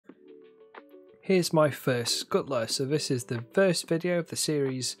Here's my first Scuttler. So this is the first video of the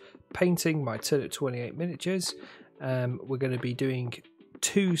series painting my Turnip28 miniatures. We're going to be doing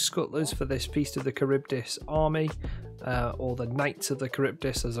 2 Scuttlers for this Feast of the Charibdyss army, or the Knights of the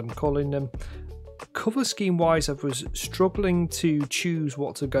Charibdyss as I'm calling them. Cover scheme wise, I was struggling to choose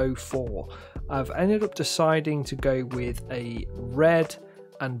what to go for. I've ended up deciding to go with a red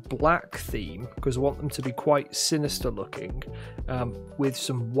and black theme because I want them to be quite sinister looking, with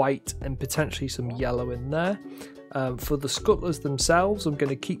some white and potentially some yellow in there. For the Scuttlers themselves, I'm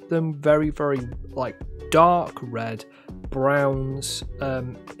going to keep them very like dark red, browns,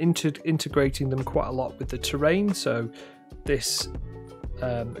 integrating them quite a lot with the terrain. So this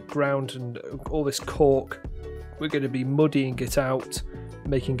ground and all this cork, we're going to be muddying it out,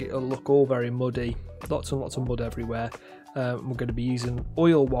 making it look all very muddy, lots and lots of mud everywhere. We're going to be using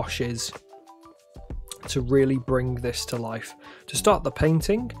oil washes to really bring this to life. To start the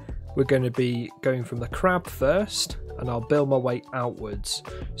painting, we're going to be going from the crab first, and I'll build my way outwards.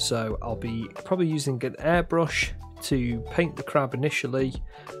 So I'll be probably using an airbrush to paint the crab initially,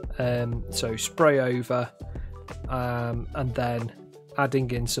 so spray over, and then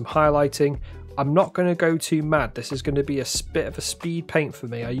adding in some highlighting. I'm not going to go too mad. This is going to be a bit of a speed paint for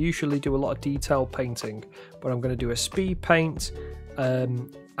me. I usually do a lot of detailed painting, but I'm going to do a speed paint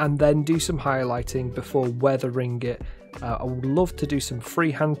and then do some highlighting before weathering it. I would love to do some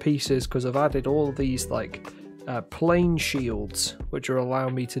freehand pieces because I've added all of these like plain shields, which are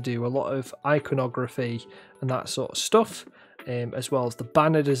allowing me to do a lot of iconography and that sort of stuff, as well as the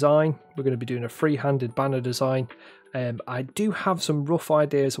banner design. We're going to be doing a free-handed banner design. I do have some rough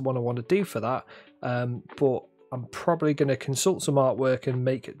ideas of what I want to do for that, but I'm probably going to consult some artwork and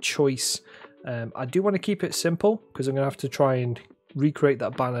make a choice. I do want to keep it simple because I'm going to have to try and recreate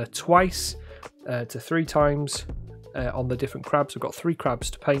that banner twice to 3 times on the different crabs. I've got 3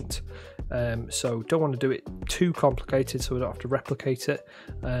 crabs to paint, so don't want to do it too complicated so we don't have to replicate it,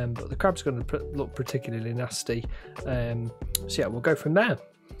 but the crab's going to look particularly nasty. So yeah, we'll go from there.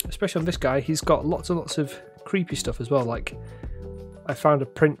 Especially on this guy, he's got lots and lots of creepy stuff as well. Like, I found a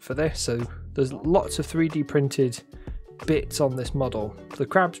print for this, so there's lots of 3D printed bits on this model. The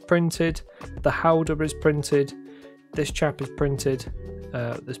crab's printed, the howdah is printed, this chap is printed,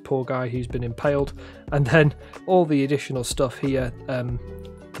 this poor guy who's been impaled, and then all the additional stuff here,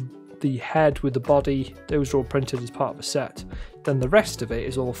 the head with the body, those are all printed as part of a set. Then the rest of it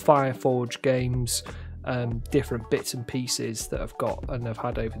is all Fireforge games, different bits and pieces that I've got and I've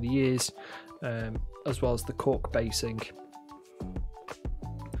had over the years, as well as the cork basing.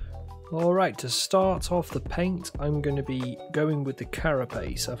 Alright, to start off the paint, I'm going to be going with the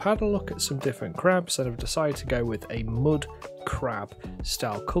carapace. I've had a look at some different crabs and I've decided to go with a mud crab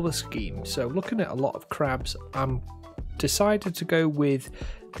style colour scheme. So looking at a lot of crabs, I'm decided to go with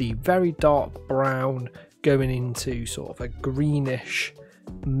the very dark brown going into sort of a greenish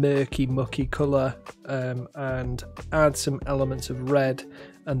murky mucky colour, and add some elements of red,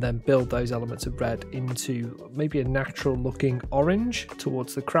 and then build those elements of red into maybe a natural looking orange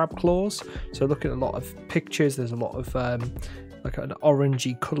towards the crab claws. So looking at a lot of pictures, there's a lot of like an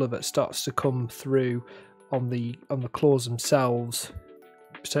orangey colour that starts to come through on the claws themselves,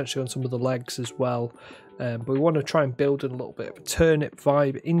 potentially on some of the legs as well. But we want to try and build in a little bit of a turnip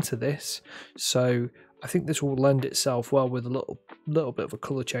vibe into this, so I think this will lend itself well with a little bit of a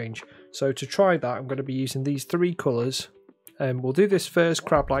colour change. So to try that, I'm going to be using these 3 colours. We'll do this first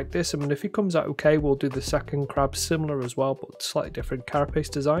crab like this, and if it comes out okay, we'll do the second crab similar as well, but slightly different carapace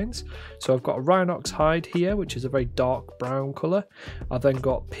designs. So I've got a Rhinox hide here, which is a very dark brown colour. I've then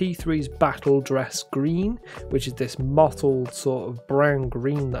got P3's Battle Dress Green, which is this mottled sort of brown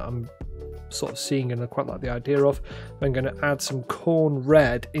green that I'm sort of seeing and I quite like the idea of. I'm going to add some corn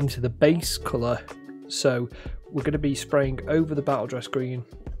red into the base colour. So we're going to be spraying over the Battle Dress Green.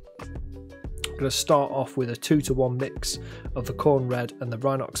 I'm going to start off with a 2-to-1 mix of the corn red and the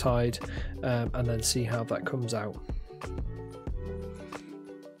Rhinox hide, and then see how that comes out.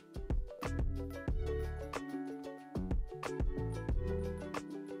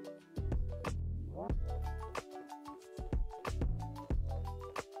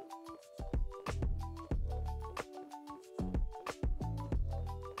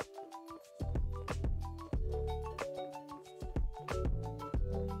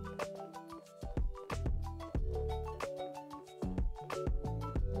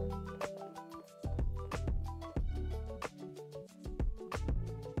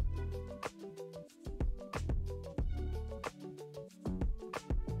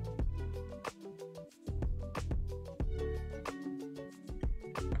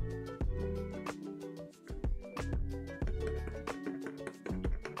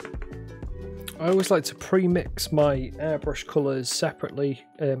 I always like to pre-mix my airbrush colours separately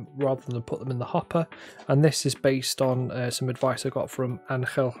rather than put them in the hopper, and this is based on some advice I got from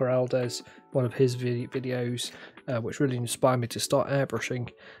Charibdyss, one of his videos, which really inspired me to start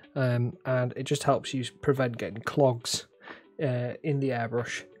airbrushing, and it just helps you prevent getting clogs in the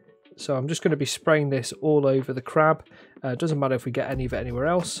airbrush. So I'm just going to be spraying this all over the crab. It doesn't matter if we get any of it anywhere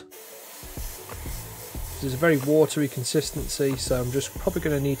else. There's a very watery consistency, so I'm just probably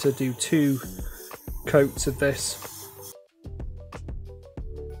going to need to do 2 coats of this.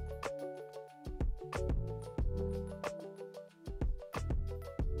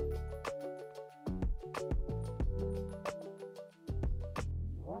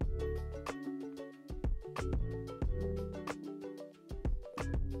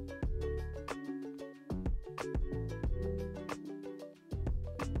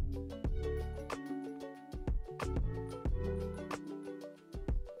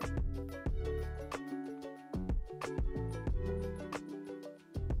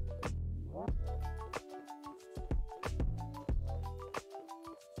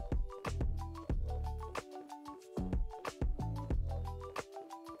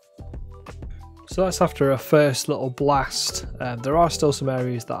 So that's after a first little blast. There are still some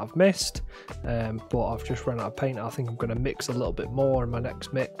areas that I've missed, but I've just run out of paint. I think I'm going to mix a little bit more in my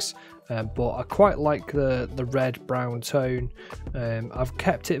next mix, but I quite like the red brown tone. I've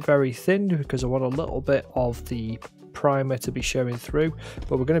kept it very thin because I want a little bit of the primer to be showing through,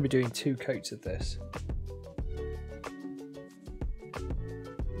 but we're going to be doing 2 coats of this.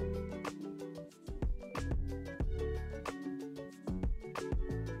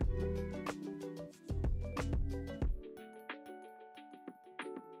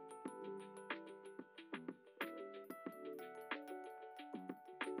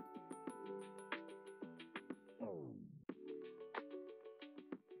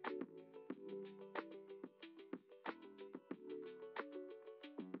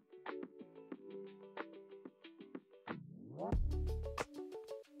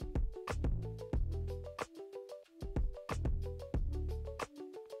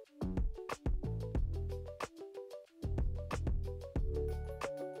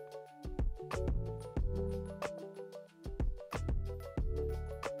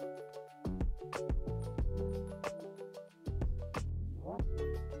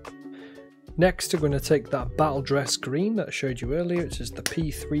 Next, I'm going to take that battle dress green that I showed you earlier, which is the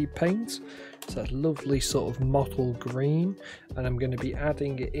P3 paint. It's that lovely sort of mottled green, and I'm going to be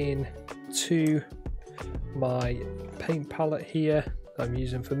adding it in to my paint palette here that I'm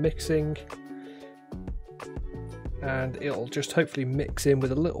using for mixing, and it'll just hopefully mix in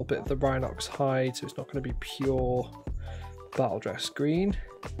with a little bit of the Rhinox hide, so it's not going to be pure battle dress green.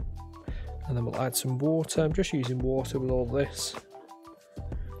 And then we'll add some water. I'm just using water with all this.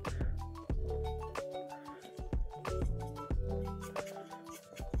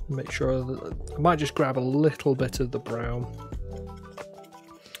 Make sure that I might just grab a little bit of the brown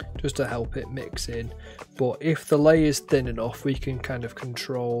just to help it mix in, but if the layer is thin enough we can kind of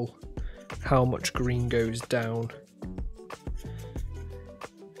control how much green goes down.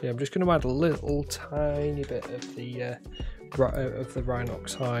 Yeah, I'm just going to add a little tiny bit of the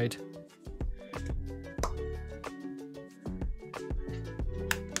Rhinox hide.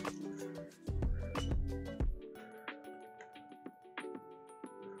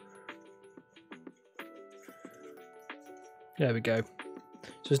 There we go.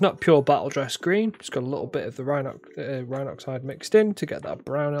 So it's not pure battle dress green, it's got a little bit of the Rhinox hide mixed in to get that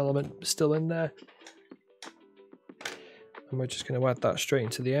brown element still in there. And we're just going to add that straight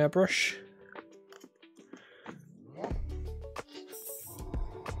into the airbrush.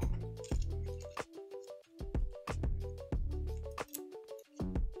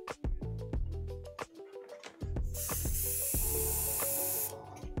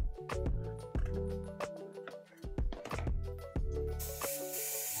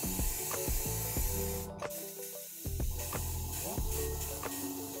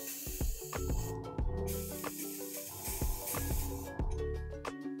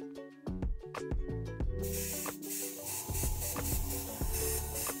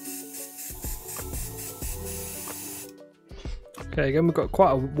 Okay, again we've got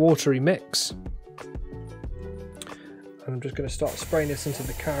quite a watery mix, and I'm just going to start spraying this into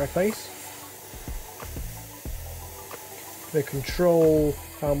the carapace. I'm going to control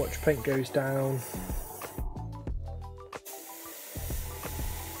how much paint goes down.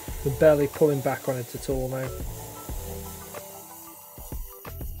 We're barely pulling back on it at all now.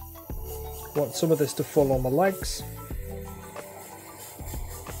 Want some of this to fall on the legs,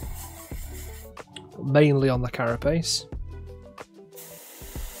 but mainly on the carapace.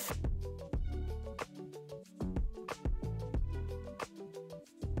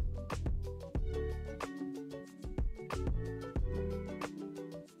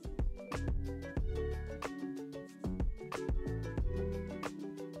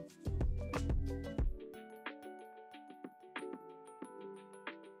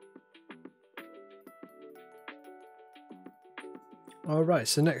 Alright,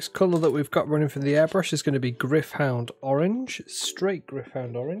 so next colour that we've got running for the airbrush is going to be Gryph-hound Orange, straight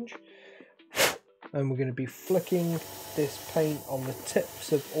Gryph-hound Orange. And we're going to be flicking this paint on the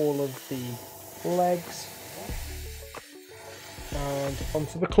tips of all of the legs and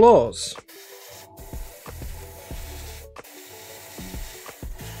onto the claws.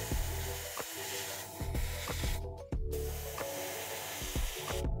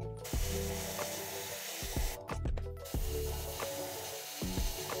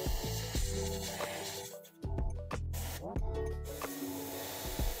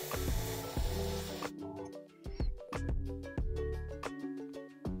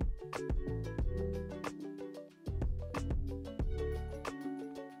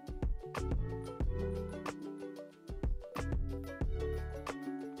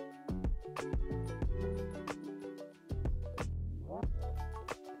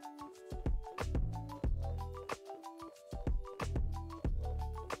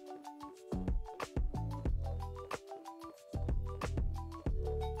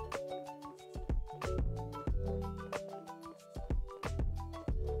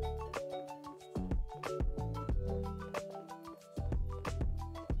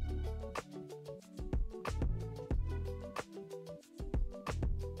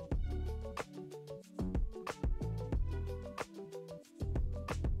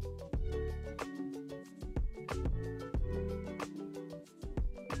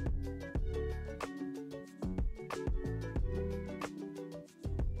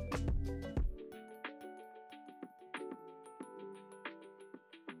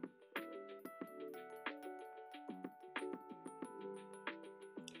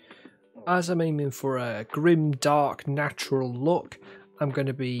 As I'm aiming for a grim, dark, natural look, I'm going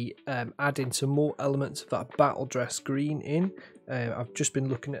to be adding some more elements of that battle dress green in. I've just been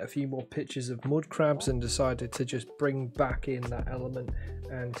looking at a few more pictures of mud crabs and decided to just bring back in that element.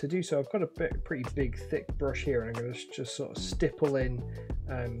 And to do so, I've got a pretty big, thick brush here, and I'm going to just sort of stipple in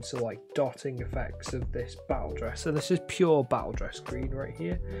so like dotting effects of this battle dress. So this is pure battle dress green right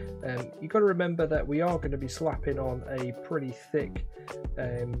here. You've got to remember that we are going to be slapping on a pretty thick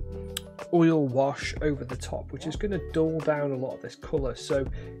oil wash over the top, which is going to dull down a lot of this colour. So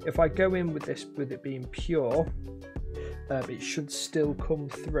if I go in with this, with it being pure, it should still come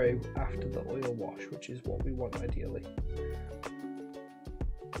through after the oil wash, which is what we want ideally.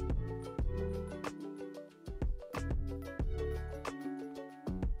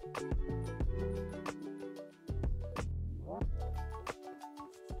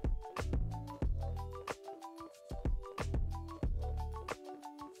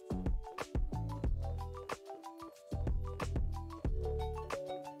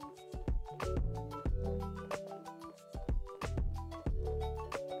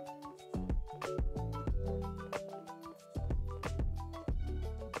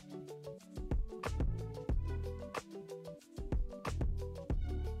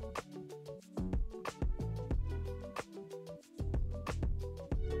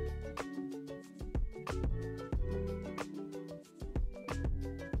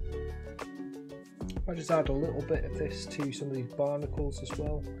 I just add a little bit of this to some of these barnacles as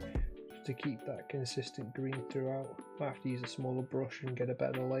well, just to keep that consistent green throughout. I have to use a smaller brush and get a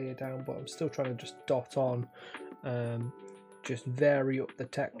better layer down, but I'm still trying to just dot on, just vary up the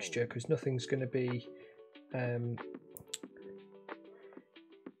texture, because nothing's going to be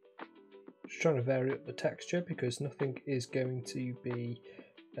just trying to vary up the texture because nothing is going to be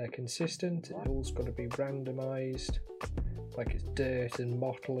consistent. It all's got to be randomized, like it's dirt and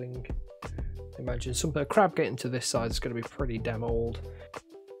mottling. Imagine a crab getting to this size is going to be pretty damn old.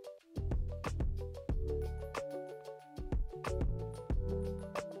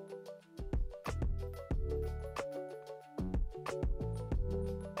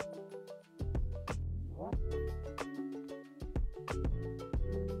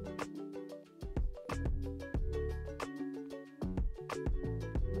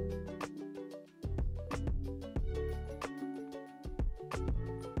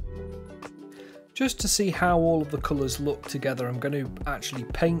 Just to see how all of the colours look together, I'm going to actually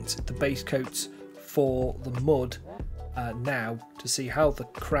paint the base coats for the mud now to see how the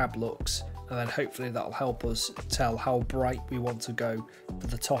crab looks, and then hopefully that'll help us tell how bright we want to go for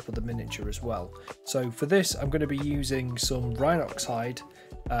the top of the miniature as well. So for this I'm going to be using some Rhinox hide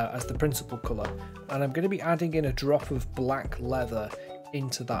as the principal colour, and I'm going to be adding in a drop of black leather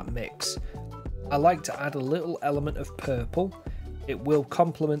into that mix. I like to add a little element of purple. It will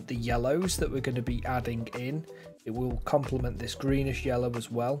complement the yellows that we're going to be adding in, It will complement this greenish yellow as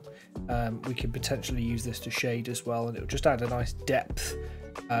well. We can potentially use this to shade as well, and it will just add a nice depth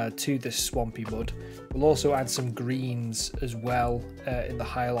to this swampy mud. We'll also add some greens as well in the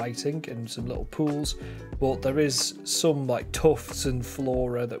highlighting and some little pools, but there is some like tufts and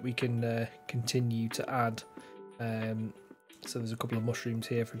flora that we can continue to add. So there's a couple of mushrooms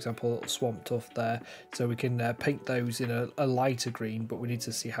here, for example, a little swamp tuft there, so we can paint those in a lighter green, but we need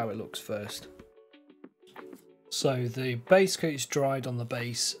to see how it looks first. So the base coat's dried on the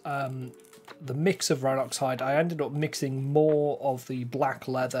base. The mix of Rhinox hide, I ended up mixing more of the black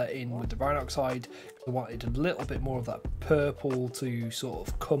leather in with the Rhinox hide. I wanted a little bit more of that purple to sort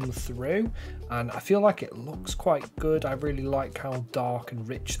of come through, and I feel like it looks quite good. I really like how dark and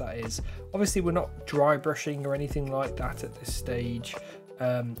rich that is. Obviously we're not dry brushing or anything like that at this stage.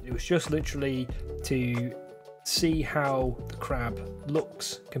 It was just literally to see how the crab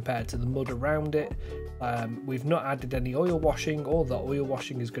looks compared to the mud around it. We've not added any oil washing. All the oil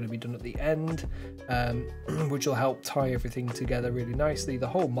washing is going to be done at the end, which will help tie everything together really nicely. The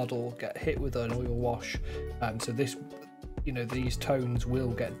whole model will get hit with an oil wash, so this, you know, these tones will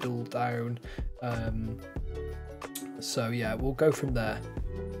get dulled down. So yeah, we'll go from there.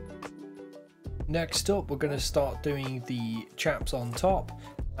 Next up, we're going to start doing the chaps on top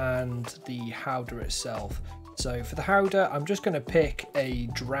and the howdah itself. So for the howdah, I'm just going to pick a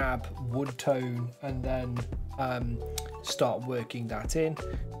drab wood tone and then start working that in.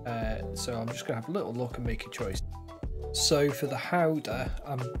 So I'm just going to have a little look and make a choice. So for the howdah,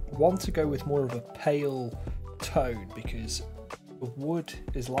 I want to go with more of a pale tone because the wood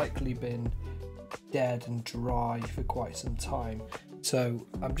has likely been dead and dry for quite some time. So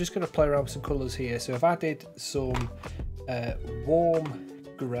I'm just going to play around with some colours here. So I've added some warm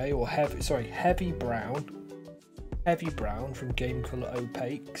grey or heavy brown from Game Colour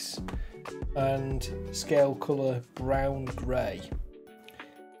Opaques and Scale Colour Brown Grey.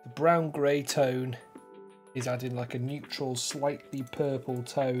 The brown grey tone is adding like a neutral, slightly purple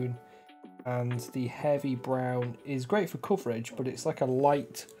tone, and the heavy brown is great for coverage, but it's like a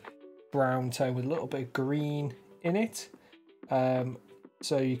light brown tone with a little bit of green in it.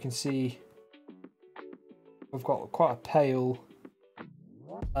 So you can see we've got quite a pale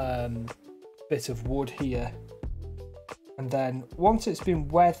bit of wood here. And then once it's been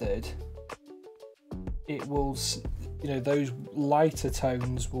weathered, it will, you know, those lighter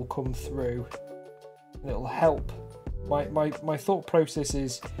tones will come through and it'll help. My thought process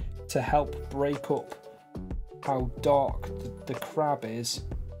is to help break up how dark the crab is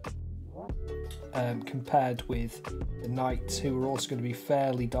compared with the knights, who are also going to be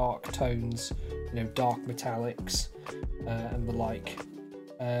fairly dark tones, you know, dark metallics and the like.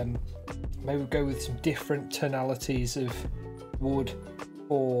 Maybe go with some different tonalities of wood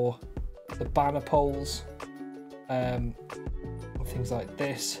for the banner poles and things like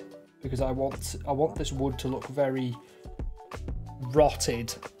this, because I want this wood to look very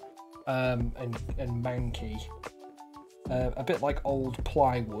rotted and manky, a bit like old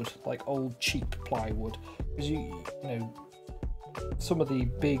plywood, like old cheap plywood, because you know some of the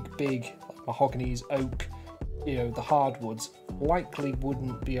big like mahoganies, oak, you know, the hardwoods likely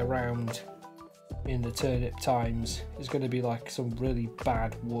wouldn't be around in the turnip times. It's going to be like some really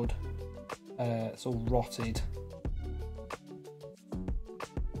bad wood. It's all rotted.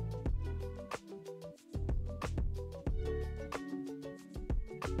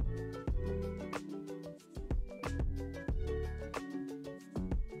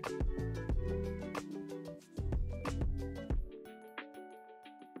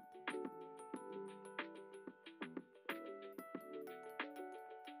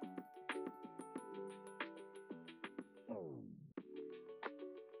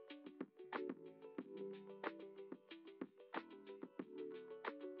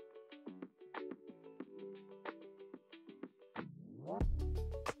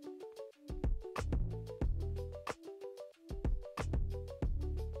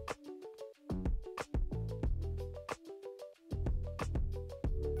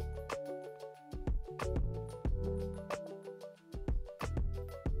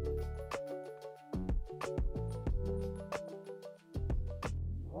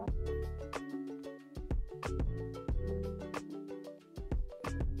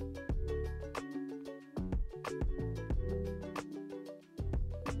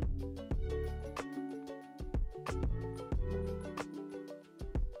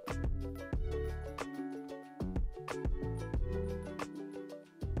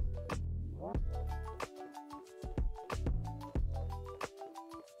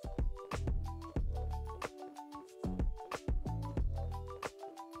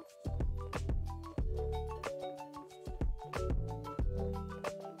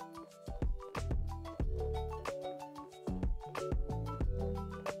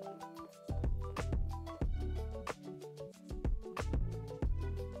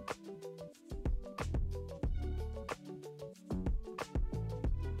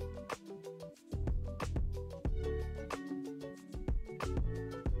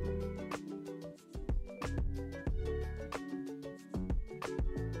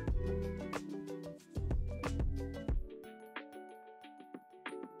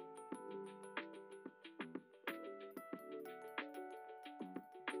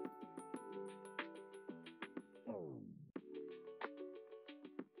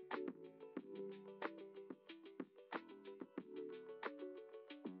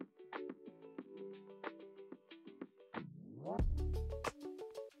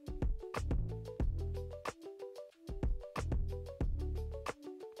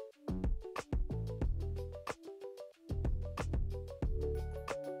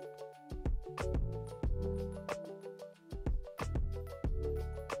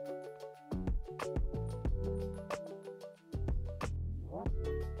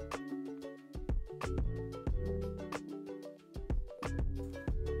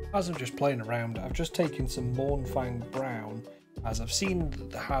 as I'm just playing around, I've just taken some Mornfang Brown, as I've seen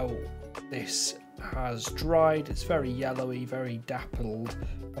how this has dried. It's very yellowy, very dappled.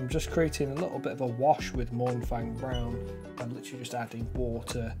 I'm just creating a little bit of a wash with Mornfang Brown. I'm literally just adding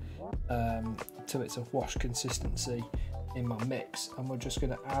water to its wash consistency in my mix, and we're just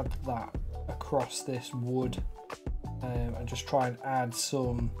going to add that across this wood and just try and add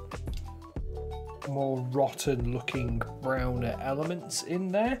some more rotten looking browner elements in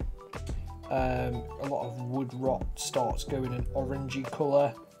there. A lot of wood rot starts going an orangey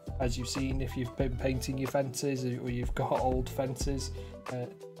colour, as you've seen if you've been painting your fences or you've got old fences.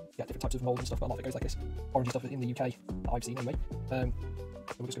 Yeah, different types of mould and stuff, but a lot of it goes like this orangey stuff in the UK that I've seen anyway. And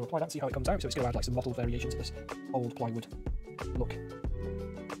we're just going to apply that and see how it comes out. So it's going to add like some mottled variations of this old plywood look.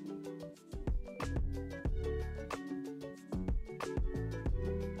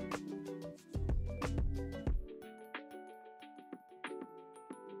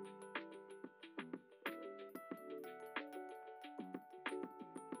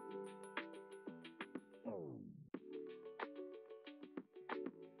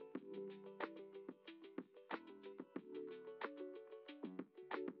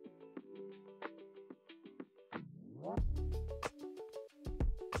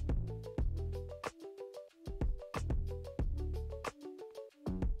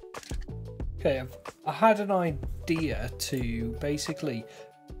 Okay, I had an idea to basically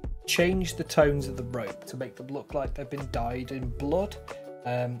change the tones of the rope to make them look like they've been dyed in blood.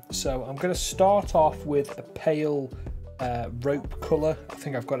 So I'm going to start off with a pale rope colour. I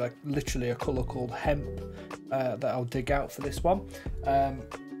think I've got literally a colour called hemp that I'll dig out for this one.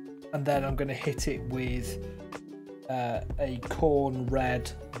 And then I'm going to hit it with a corn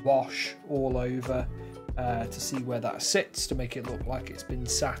red wash all over to see where that sits, to make it look like it's been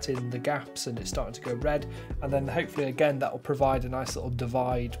sat in the gaps and it's starting to go red. And then hopefully again that will provide a nice little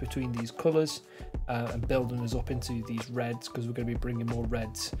divide between these colours and building us up into these reds, because we're going to be bringing more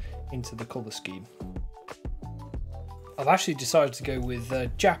reds into the colour scheme. I've actually decided to go with a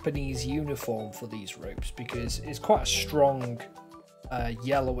Japanese uniform for these ropes because it's quite a strong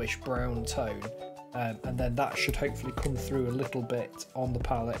yellowish brown tone. And then that should hopefully come through a little bit on the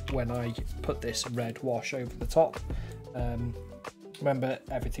palette when I put this red wash over the top. Remember,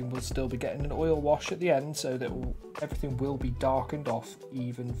 everything will still be getting an oil wash at the end, so that everything will be darkened off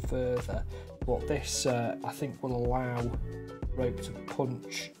even further. But this, I think, will allow rope to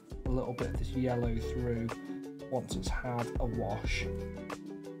punch a little bit of this yellow through once it's had a wash.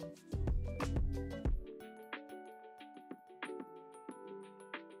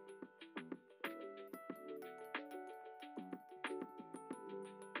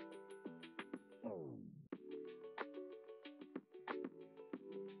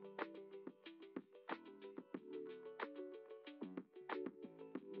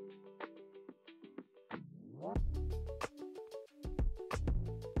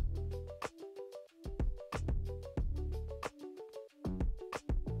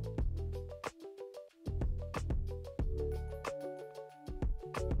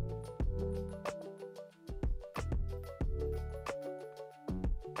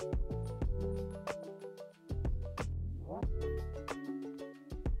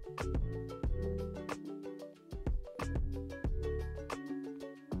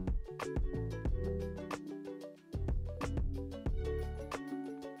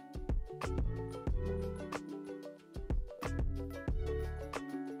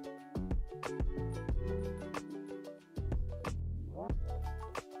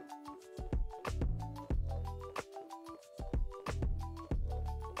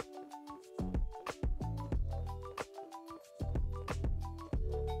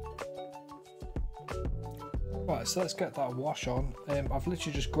 Right, so let's get that wash on. I've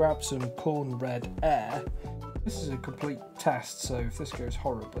literally just grabbed some corn red air. This is a complete test, so if this goes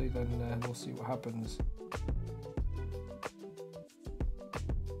horribly, then we'll see what happens.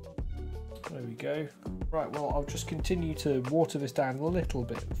 There we go. Right, well, I'll just continue to water this down a little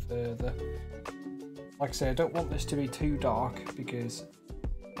bit further. Like I say, I don't want this to be too dark because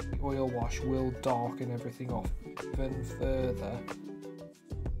the oil wash will darken everything off even further.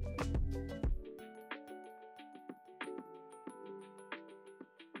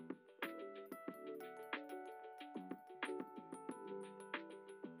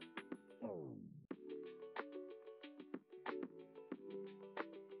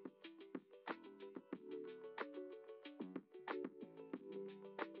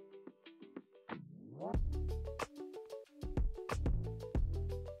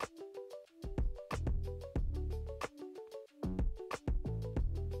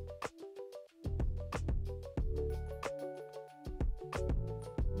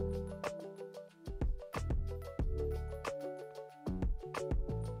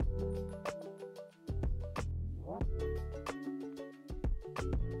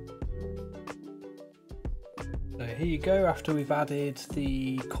 here you go, after we've added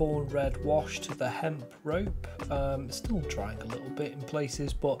the corn red wash to the hemp rope. Still drying a little bit in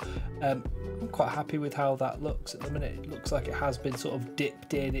places, but I'm quite happy with how that looks at the minute. It looks like it has been sort of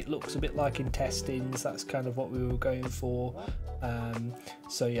dipped in. It looks a bit like intestines. That's kind of what we were going for.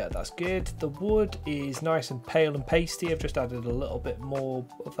 So yeah, that's good. The wood is nice and pale and pasty. I've just added a little bit more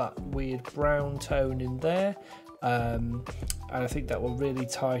of that weird brown tone in there. And I think that will really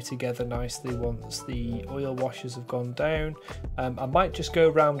tie together nicely once the oil washes have gone down. I might just go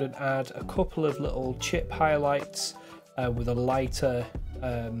around and add a couple of little chip highlights with a lighter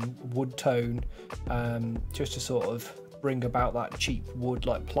wood tone, just to sort of bring about that cheap wood,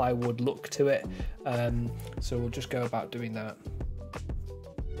 like plywood look to it. So we'll just go about doing that.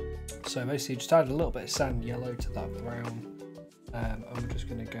 So basically just add a little bit of sand yellow to that brown, and we're just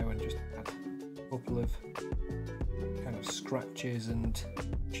going to go and just add a couple of kind of scratches and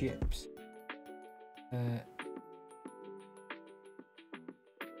chips.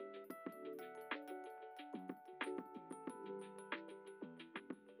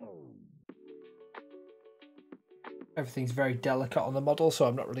 Everything's very delicate on the model, so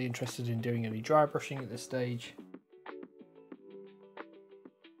I'm not really interested in doing any dry brushing at this stage.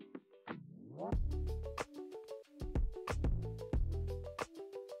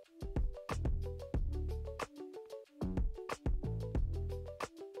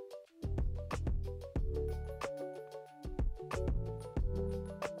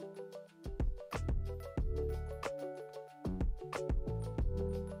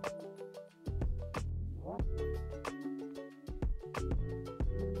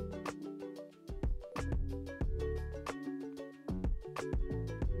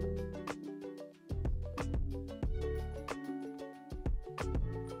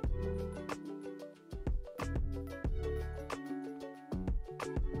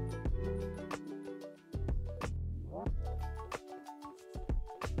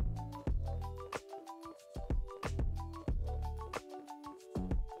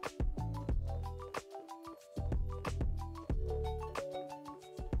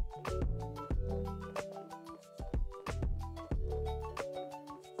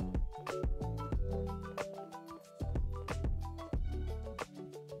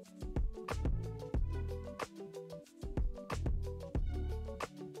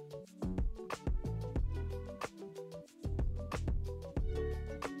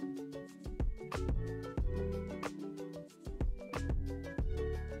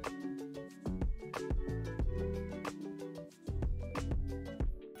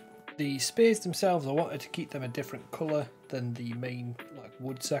 The spears themselves, I wanted to keep them a different colour than the main like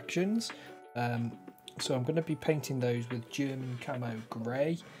wood sections, so I'm going to be painting those with German camo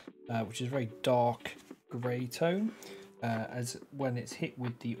grey, which is a very dark grey tone. As when it's hit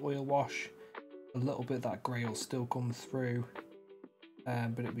with the oil wash, a little bit of that grey will still come through,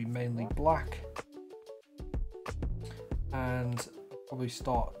 but it'll be mainly black. And I'll probably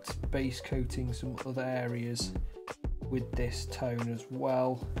start base coating some other areas with this tone as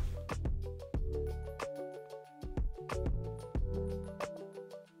well.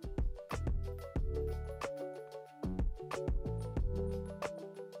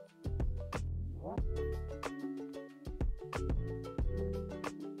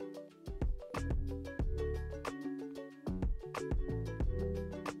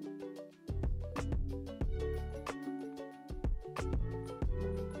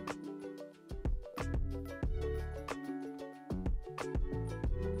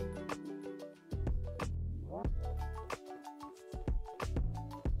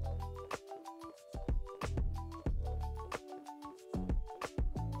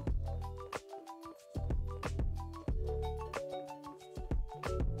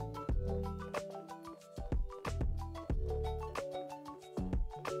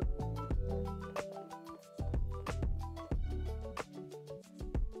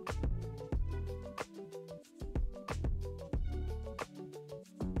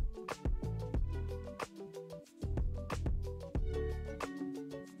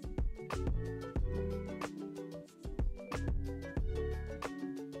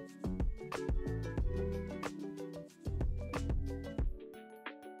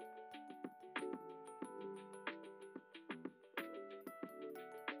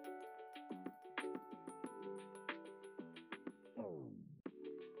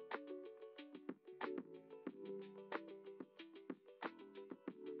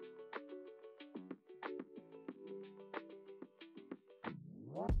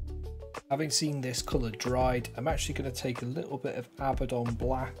 Having seen this colour dried, I'm actually going to take a little bit of Abaddon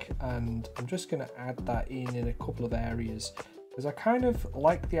black and I'm just going to add that in a couple of areas, because I kind of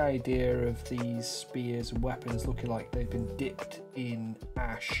like the idea of these spears and weapons looking like they've been dipped in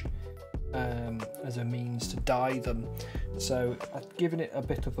ash as a means to dye them. So I've given it a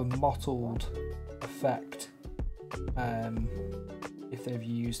bit of a mottled effect if they've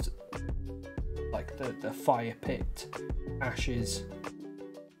used like the fire pit ashes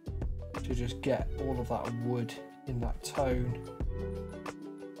to just get all of that wood in that tone.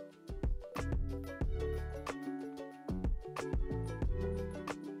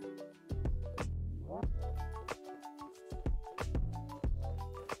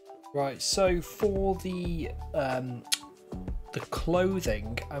 Right, so for the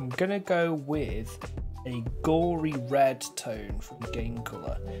clothing, I'm gonna go with a gory red tone from Game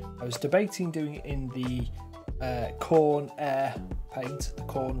Colour. I was debating doing it in the corn air paint, the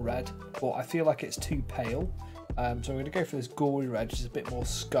corn red, but I feel like it's too pale. So I'm going to go for this gory red, which is a bit more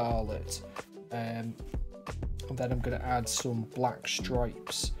scarlet. And then I'm going to add some black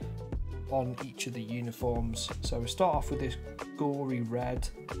stripes on each of the uniforms. So we start off with this gory red.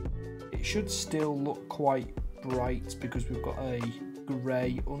 It should still look quite bright because we've got a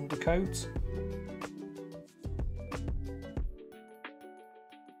grey undercoat.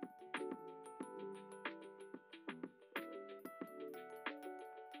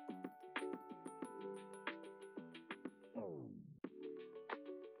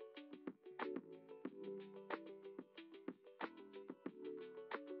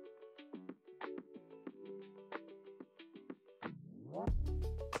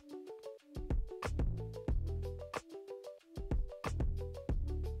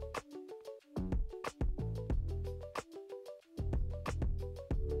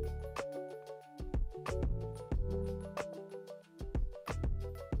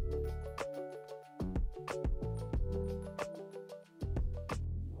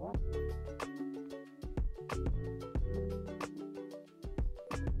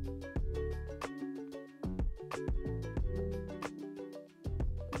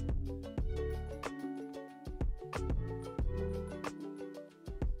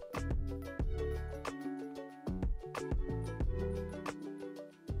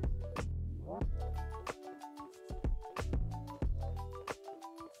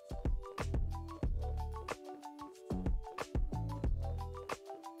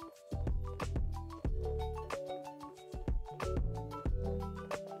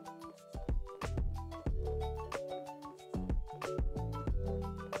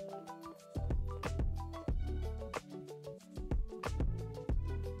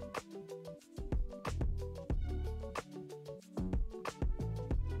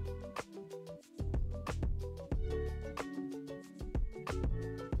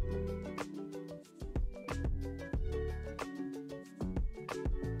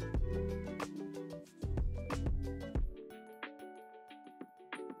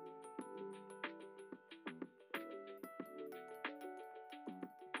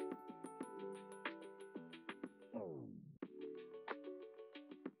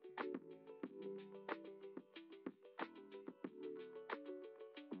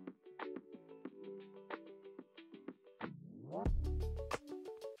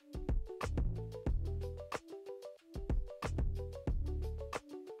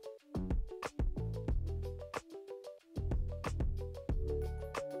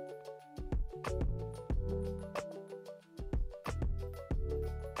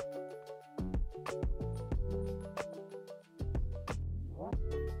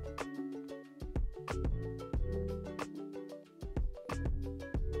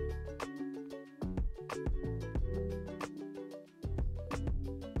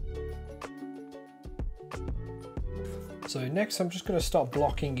 So next I'm just going to start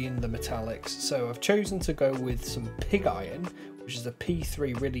blocking in the metallics. So I've chosen to go with some pig iron, which is a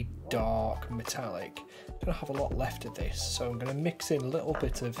P3 really dark metallic. I don't have a lot left of this, so I'm going to mix in a little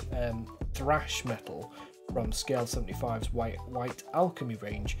bit of thrash metal from Scale 75's White Alchemy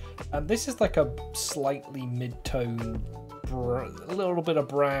range. And this is like a slightly mid-tone, a little bit of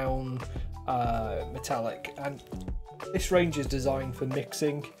brown metallic. And this range is designed for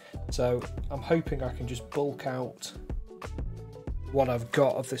mixing, so I'm hoping I can just bulk out what I've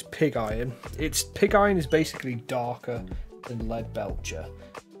got of this pig iron. Pig iron is basically darker than lead belcher.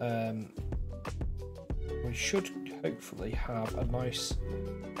 We should hopefully have a nice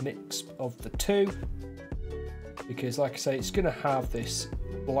mix of the two, because like I say, it's going to have this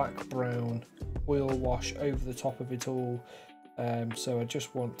black brown oil wash over the top of it all. So I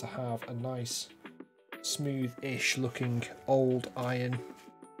just want to have a nice smooth-ish looking old iron.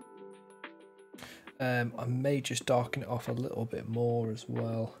 I may just darken it off a little bit more as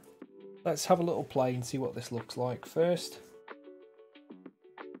well. Let's have a little play and see what this looks like first.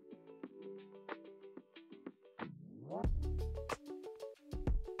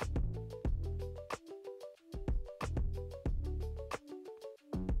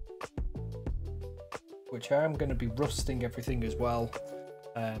 which I am going to be rusting everything as well,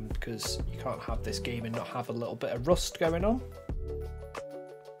 because you can't have this game and not have a little bit of rust going on.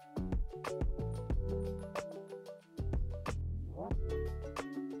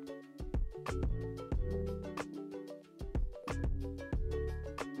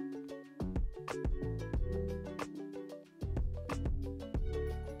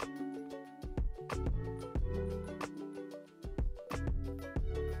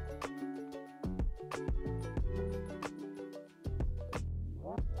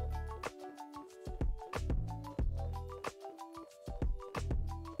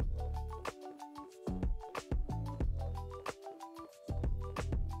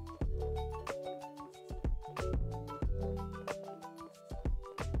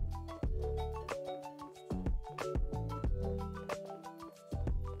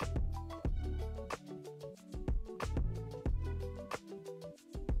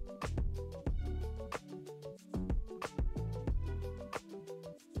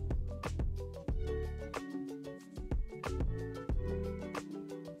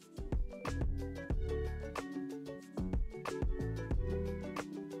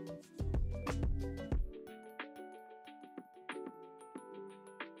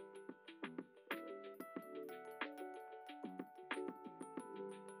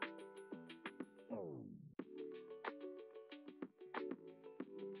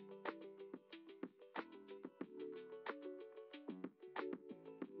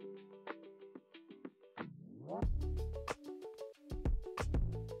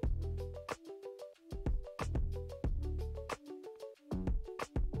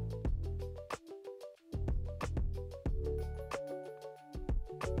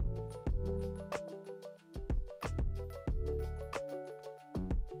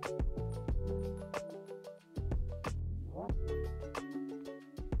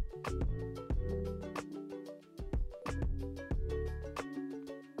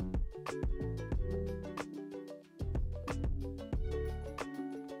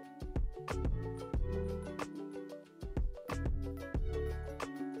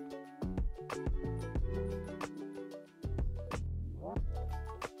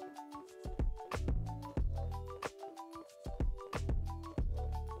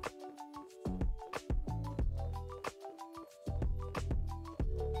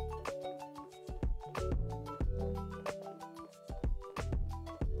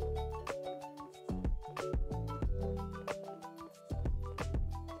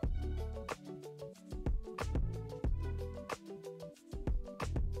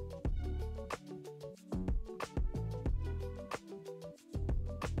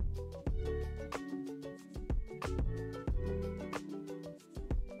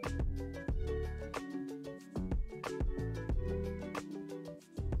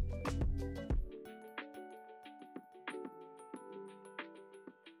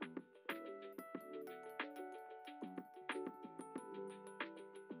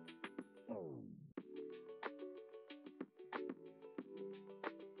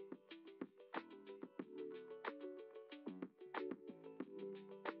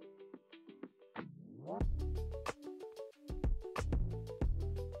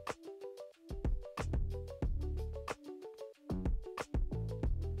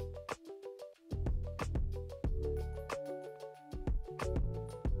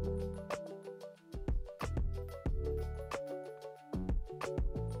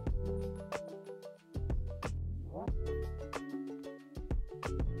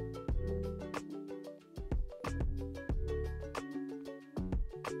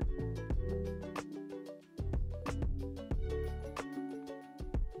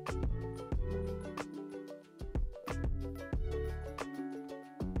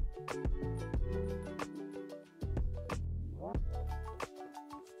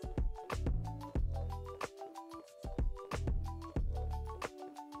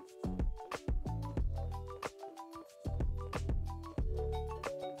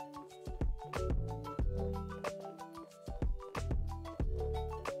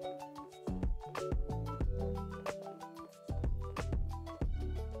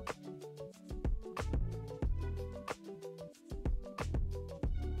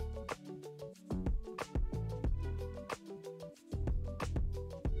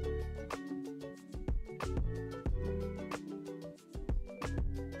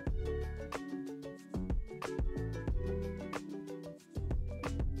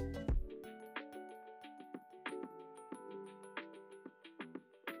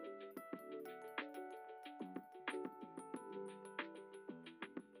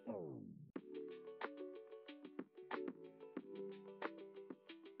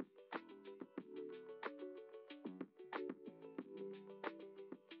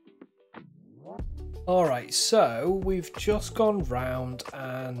 Alright, so we've just gone round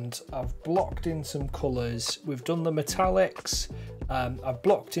and I've blocked in some colours. We've done the metallics, I've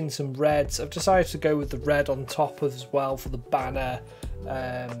blocked in some reds. I've decided to go with the red on top as well for the banner.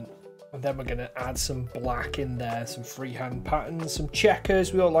 And then we're going to add some black in there, some freehand patterns, some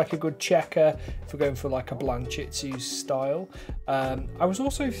checkers. We all like a good checker if we're going for like a Blanchitsu style. I was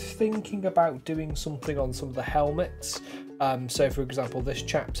also thinking about doing something on some of the helmets. So for example, this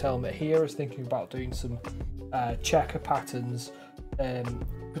chap's helmet here, I was thinking about doing some checker patterns,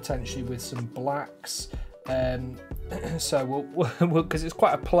 potentially with some blacks. So we'll because it's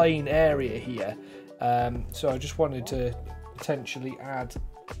quite a plain area here. So I just wanted to potentially add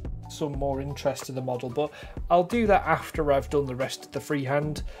some more interest to the model, but I'll do that after I've done the rest of the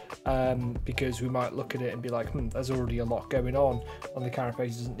freehand, because we might look at it and be like, there's already a lot going on the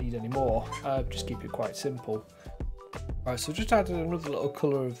carapace, doesn't need any more. Just keep it quite simple. Right, so just added another little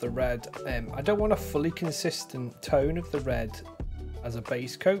colour of the red. I don't want a fully consistent tone of the red as a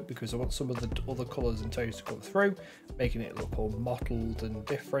base coat because I want some of the other colours and tones to come through, making it look all mottled and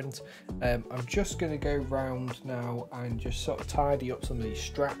different. I'm just going to go round now and just sort of tidy up some of these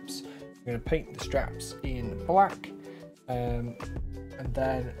straps. I'm going to paint the straps in black, and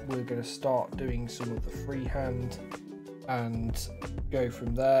then we're going to start doing some of the freehand and go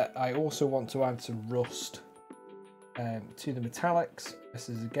from there. I also want to add some rust to the metallics. This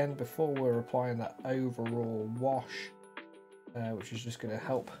is again before we're applying that overall wash, which is just going to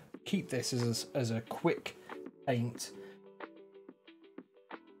help keep this as a quick paint.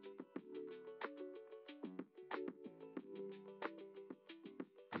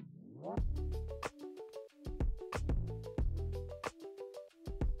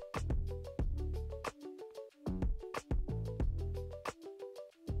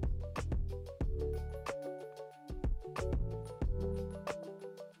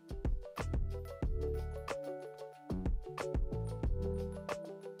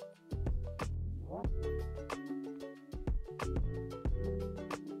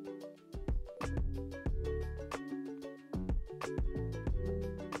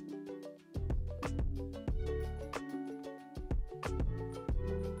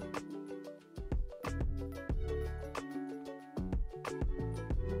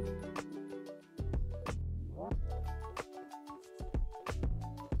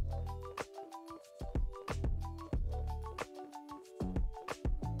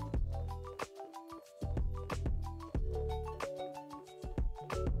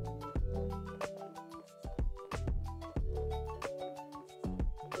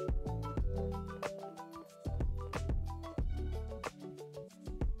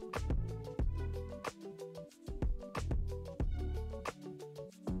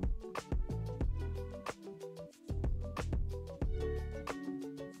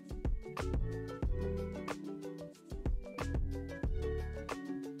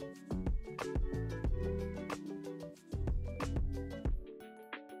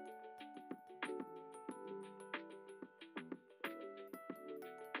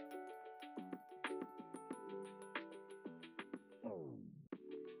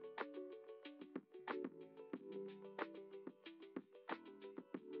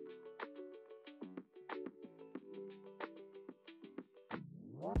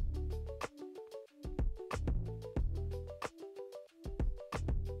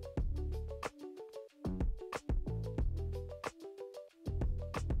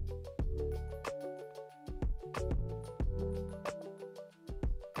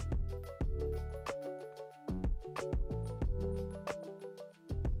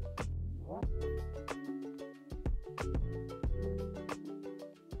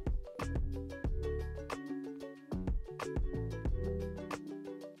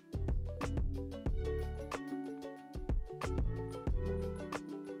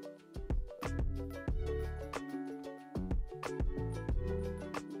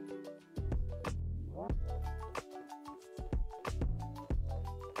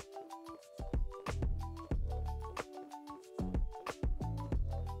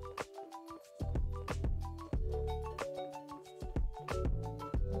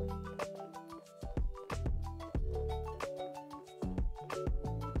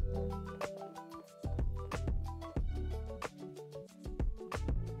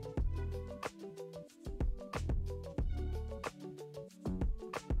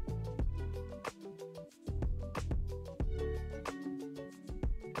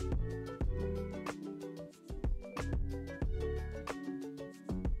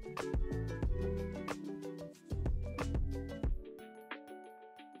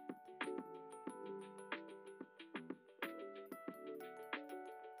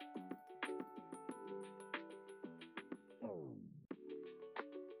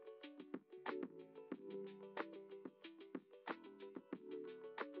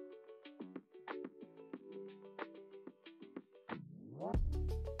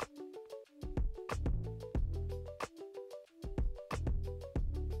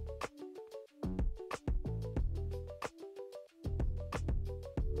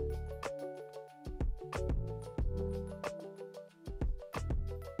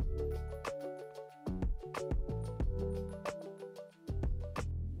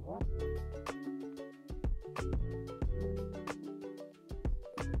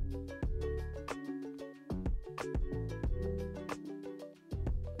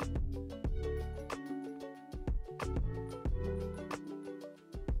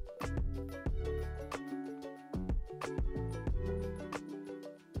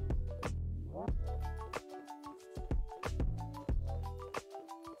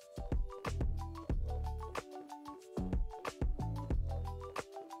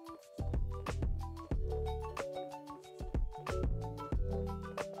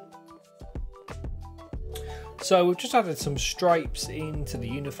 So we've just added some stripes into the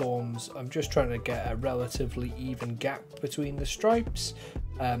uniforms. I'm just trying to get a relatively even gap between the stripes.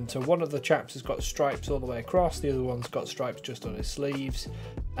 So one of the chaps has got stripes all the way across, the other one's got stripes just on his sleeves.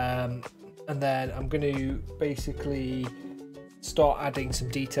 And then I'm going to basically start adding some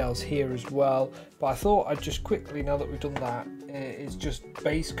details here as well. But I thought I'd just quickly, now that we've done that, is just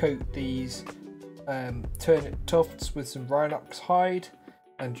base coat these turnip tufts with some Rhinox hide,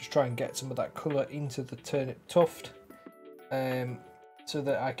 and just try and get some of that colour into the turnip tuft, so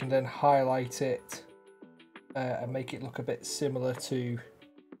that I can then highlight it and make it look a bit similar to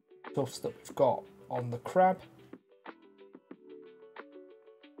tufts that we've got on the crab.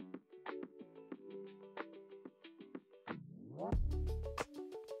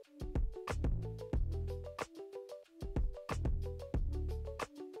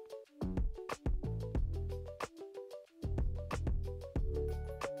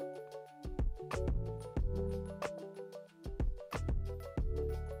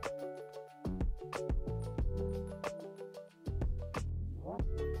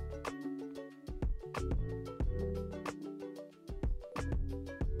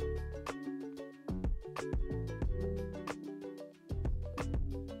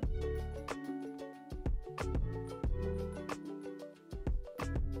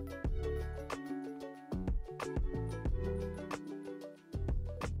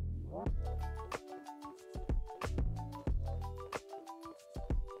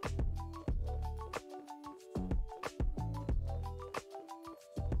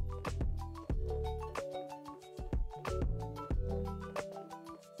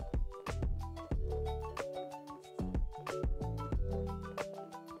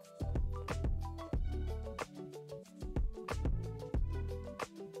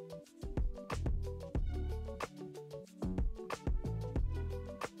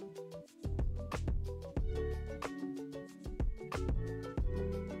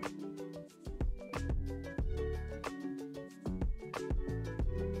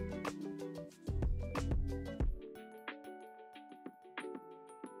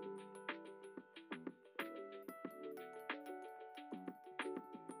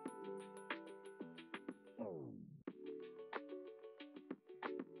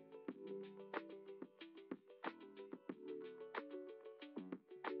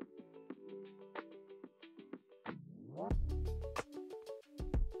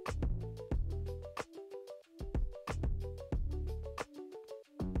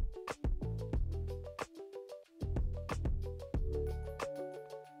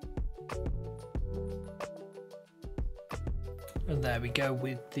 And there we go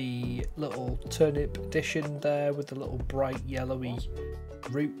with the little turnip addition there with the little bright yellowy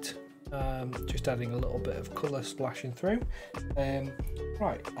root. Just adding a little bit of colour splashing through.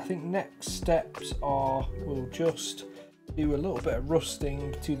 Right, I think next steps are we'll just do a little bit of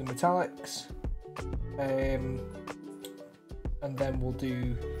rusting to the metallics. And then we'll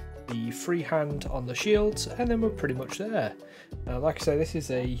do the freehand on the shields, and then we're pretty much there. Like I say, this is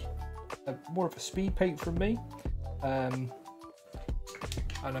a more of a speed paint from me.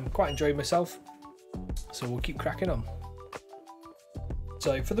 And I'm quite enjoying myself, so we'll keep cracking on.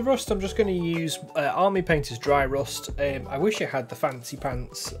 So for the rust, I'm just going to use Army Painter's dry rust. I wish it had the fancy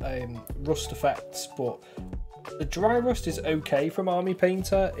pants rust effects, but the dry rust is okay from Army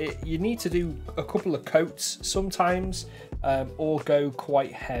Painter. You need to do a couple of coats sometimes, or go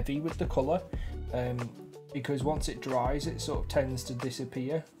quite heavy with the colour, because once it dries it sort of tends to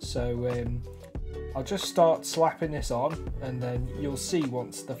disappear. So I'll just start slapping this on, and then you'll see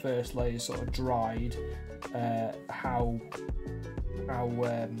once the first layer is sort of dried how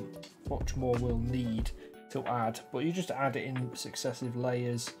much more we'll need to add. But you just add it in successive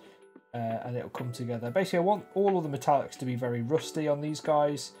layers and it'll come together. Basically, I want all of the metallics to be very rusty on these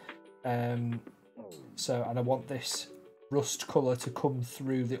guys, and I want this rust colour to come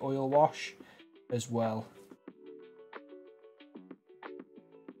through the oil wash as well.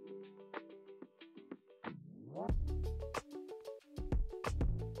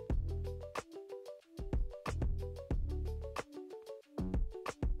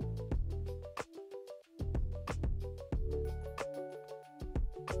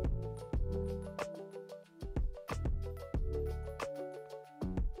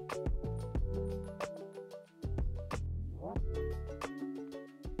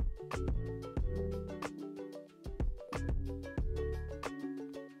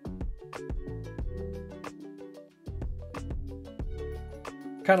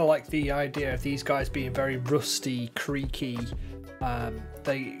 Kind of like the idea of these guys being very rusty, creaky,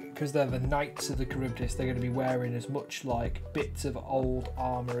 because they're the knights of the Charibdyss, they're going to be wearing as much like bits of old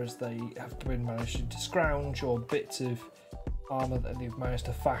armor as they have been managed to scrounge, or bits of armor that they've managed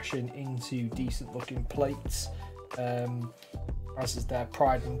to fashion into decent looking plates, as is their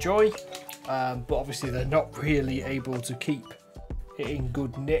pride and joy. But obviously they're not really able to keep it in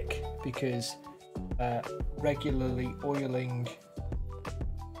good nick, because regularly oiling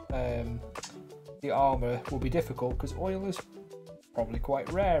the armor will be difficult, because oil is probably quite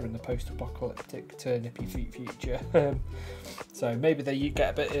rare in the post-apocalyptic turnipy future. So maybe they get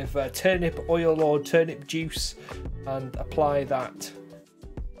a bit of turnip oil or turnip juice and apply that,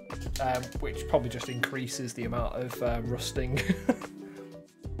 which probably just increases the amount of rusting.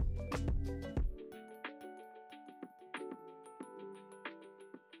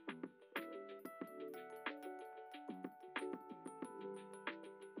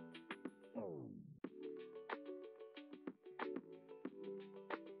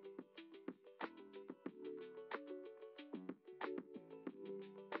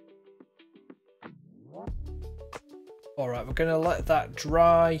 Alright, we're going to let that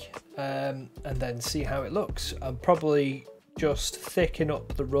dry and then see how it looks. I'm probably just thicken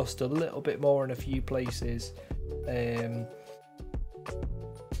up the rust a little bit more in a few places. And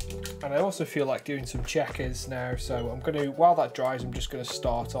I also feel like doing some checkers now, so I'm going to, while that dries, I'm just going to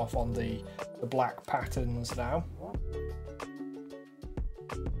start off on the black patterns now.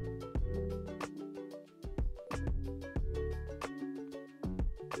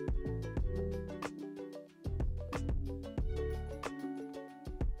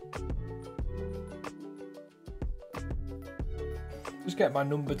 Just get my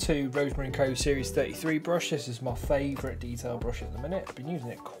number 2 Rosemary & Co Series 33 brush. This is my favourite detail brush at the minute. I've been using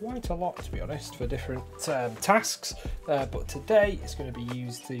it quite a lot, to be honest, for different tasks, but today it's going to be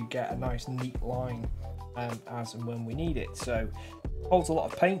used to get a nice neat line as and when we need it. So it holds a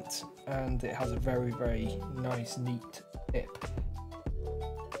lot of paint and it has a very, very nice neat tip.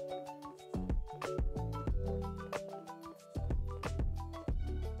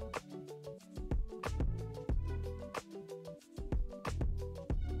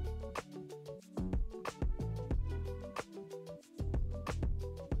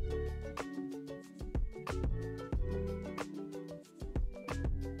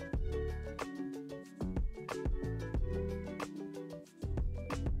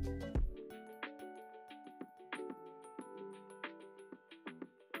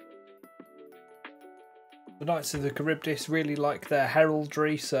 The Knights of the Charibdyss really like their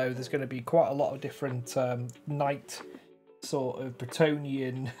heraldry, so there's going to be quite a lot of different knight sort of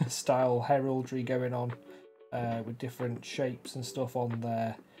Bretonian style heraldry going on, with different shapes and stuff on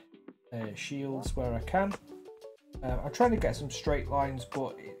their shields where I can. I'm trying to get some straight lines,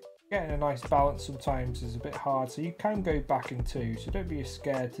 but getting a nice balance sometimes is a bit hard, so you can go back in two, so don't be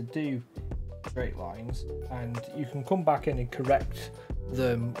scared to do straight lines, and you can come back in and correct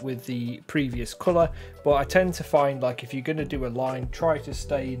them with the previous colour. But I tend to find, like, if you're going to do a line, try to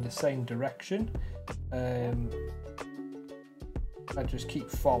stay in the same direction, and just keep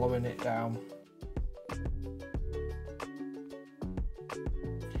following it down.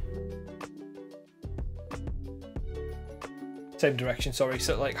 Same direction, sorry.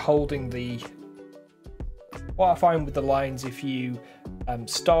 So like holding the, what I find with the lines, if you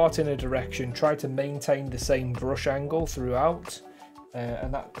start in a direction, try to maintain the same brush angle throughout,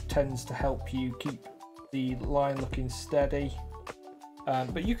 and that tends to help you keep the line looking steady.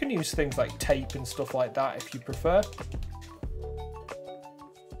 But you can use things like tape and stuff like that if you prefer.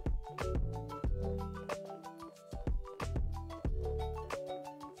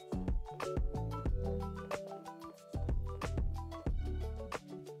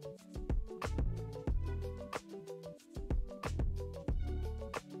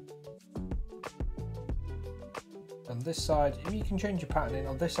 On this side, you can change your patterning.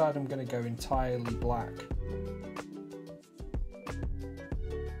 On this side, I'm going to go entirely black.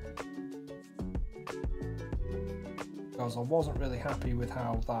 Because I wasn't really happy with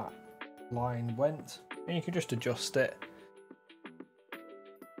how that line went. And you can just adjust it.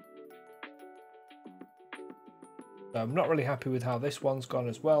 So I'm not really happy with how this one's gone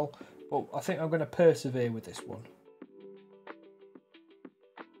as well, but I think I'm going to persevere with this one.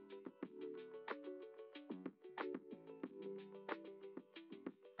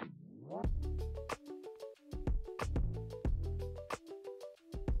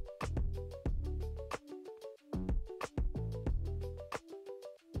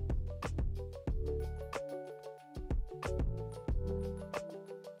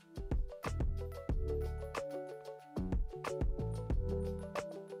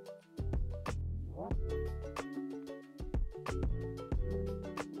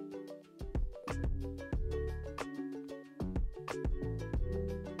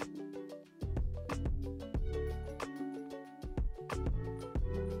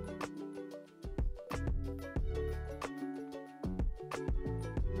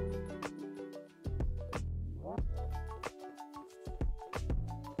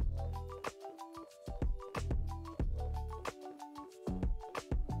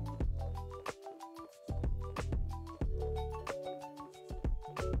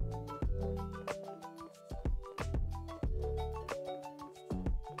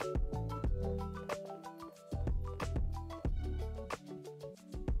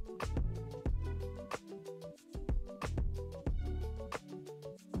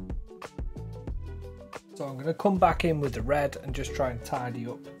 So I'm going to come back in with the red and just try and tidy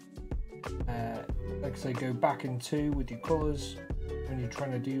up. Like I say, go back in 2 with your colours when you're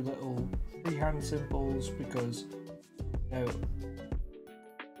trying to do little freehand symbols, because you know,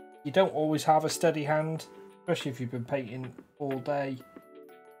 you don't always have a steady hand, especially if you've been painting all day.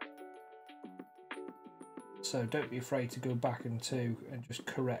 So don't be afraid to go back in 2 and just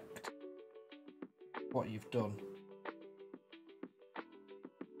correct what you've done.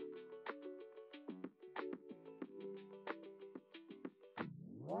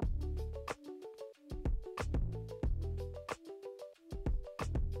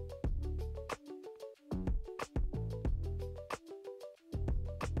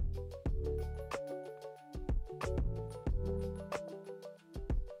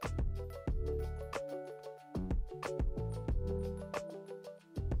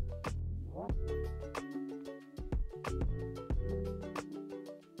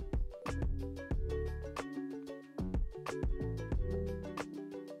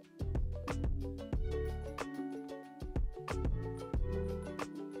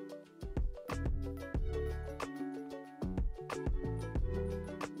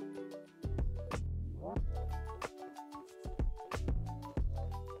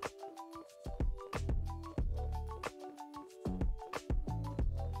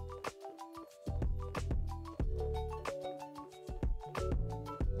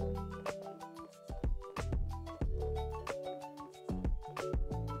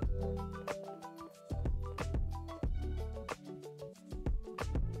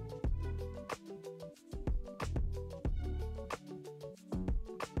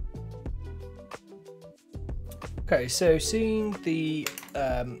 Okay, so seeing the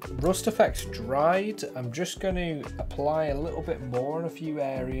rust effects dried, I'm just going to apply a little bit more in a few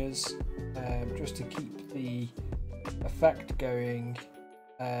areas just to keep the effect going.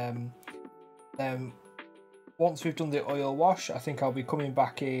 Then once we've done the oil wash, I think I'll be coming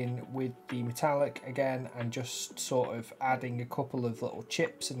back in with the metallic again and just sort of adding a couple of little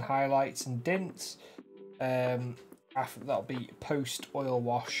chips and highlights and dints. After that'll be post oil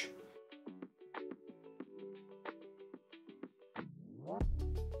wash.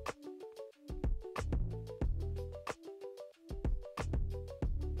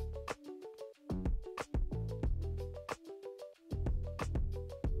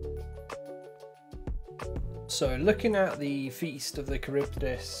 So looking at the Feast of the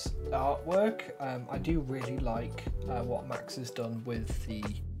Charibdyss artwork, I do really like what Max has done with the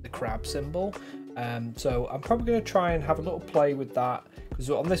crab symbol. So I'm probably going to try and have a little play with that,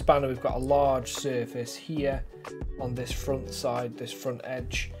 because on this banner we've got a large surface here on this front side, this front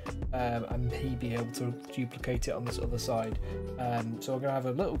edge, and he'd be able to duplicate it on this other side. So I'm going to have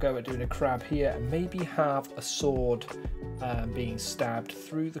a little go at doing a crab here, and maybe have a sword being stabbed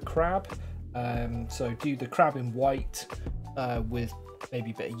through the crab. So do the crab in white with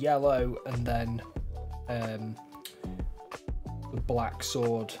maybe a bit of yellow, and then the black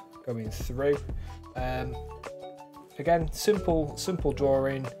sword going through. Again, simple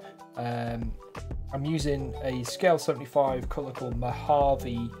drawing. I'm using a scale 75 colour called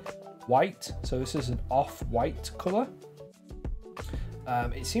Mojave White, so this is an off-white colour.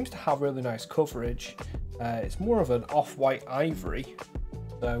 It seems to have really nice coverage. It's more of an off-white ivory.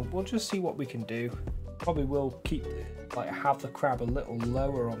 So we'll just see what we can do. Probably will keep, have the crab a little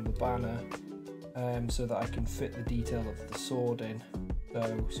lower on the banner, so that I can fit the detail of the sword in.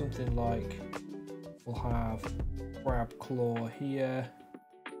 So something like, we'll have crab claw here,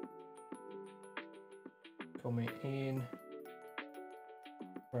 coming in,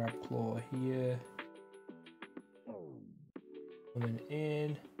 crab claw here, coming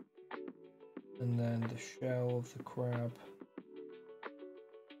in, and then the shell of the crab.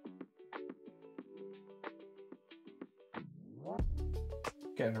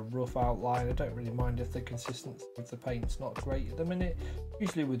 Getting a rough outline. I don't really mind if the consistency of the paint's not great at the minute.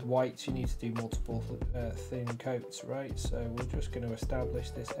 Usually with whites you need to do multiple thin coats, right? So we're just going to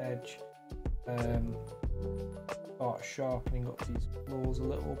establish this edge, start sharpening up these claws a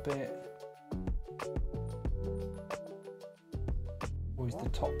little bit. Always the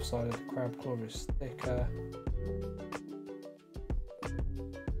top side of the crab claw is thicker.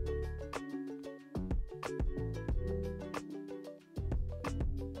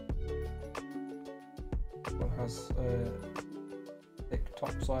 Has a thick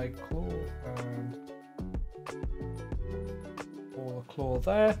top side claw and all the claw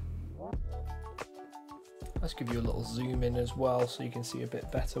there. Let's give you a little zoom in as well so you can see a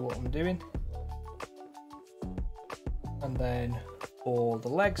bit better what I'm doing. And then For the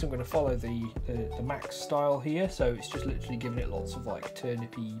legs, I'm going to follow the Max style here, so it's just literally giving it lots of like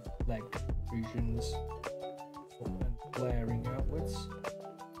turnipy leg protrusions and flaring outwards.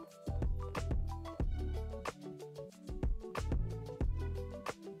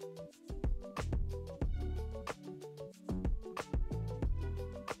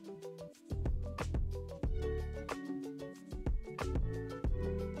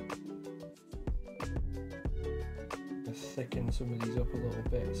 Thicken some of these up a little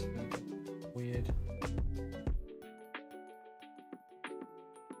bit, so they're weird.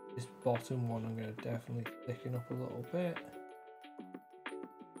 This bottom one I'm going to definitely thicken up a little bit.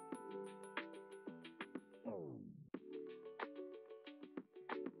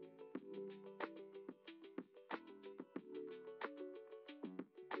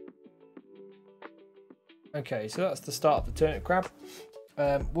 Okay, so that's the start of the turnip crab.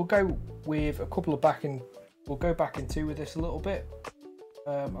 We'll go with a couple of we'll go back in two with this a little bit.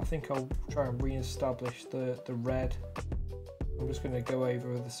 I think I'll try and re-establish the red. I'm just going to go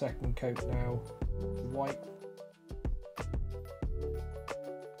over the second coat now, white.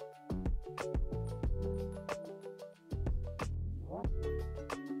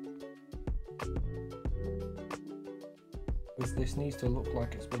 Because this needs to look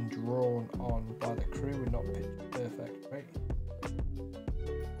like it's been drawn on by the crew and not pitch perfect, right?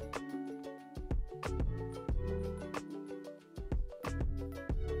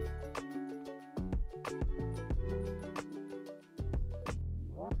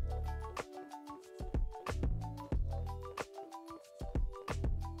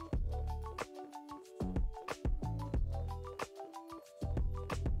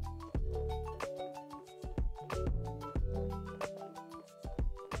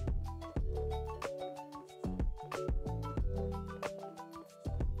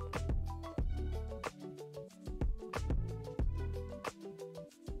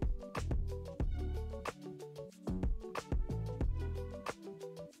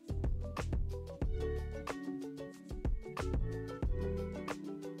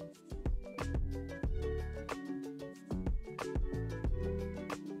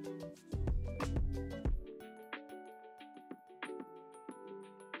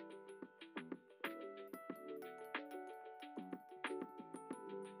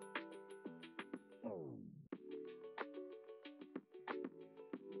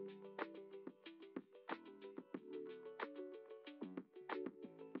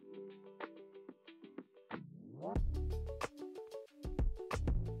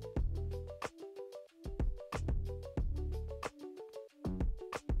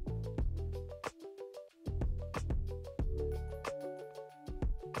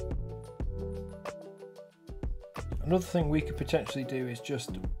 Another thing we could potentially do is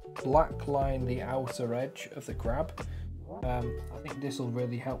just black line the outer edge of the crab. I think this will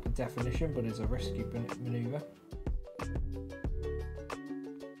really help with definition, but is a risky maneuver.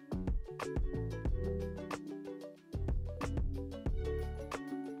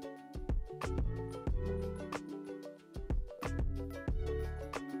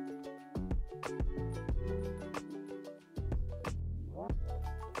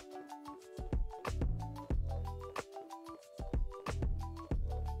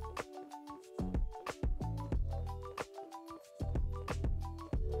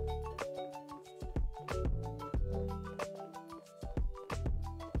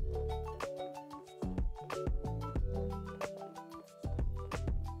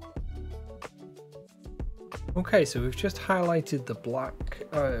 Okay, so we've just highlighted the black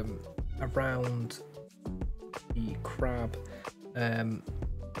around the crab.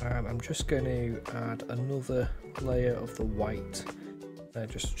 I'm just going to add another layer of the white.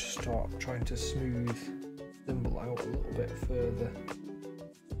 Just start trying to smooth the symbol out a little bit further.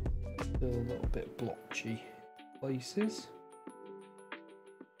 Still a little bit blotchy places.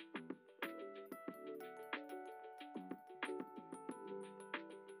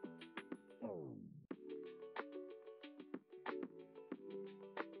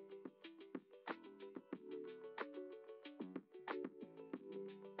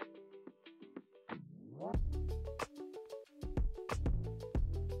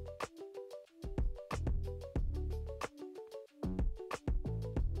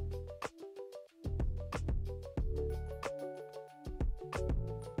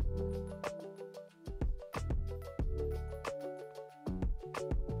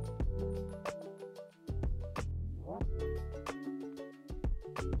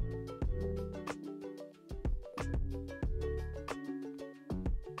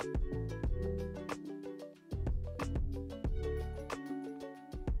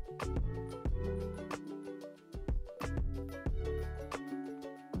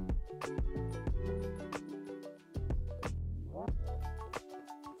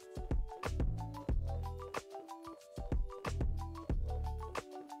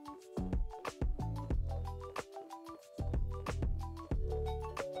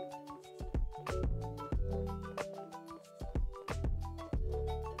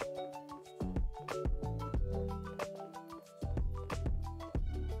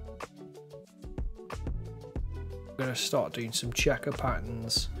 going to start doing some checker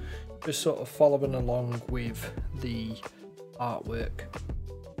patterns, just sort of following along with the artwork.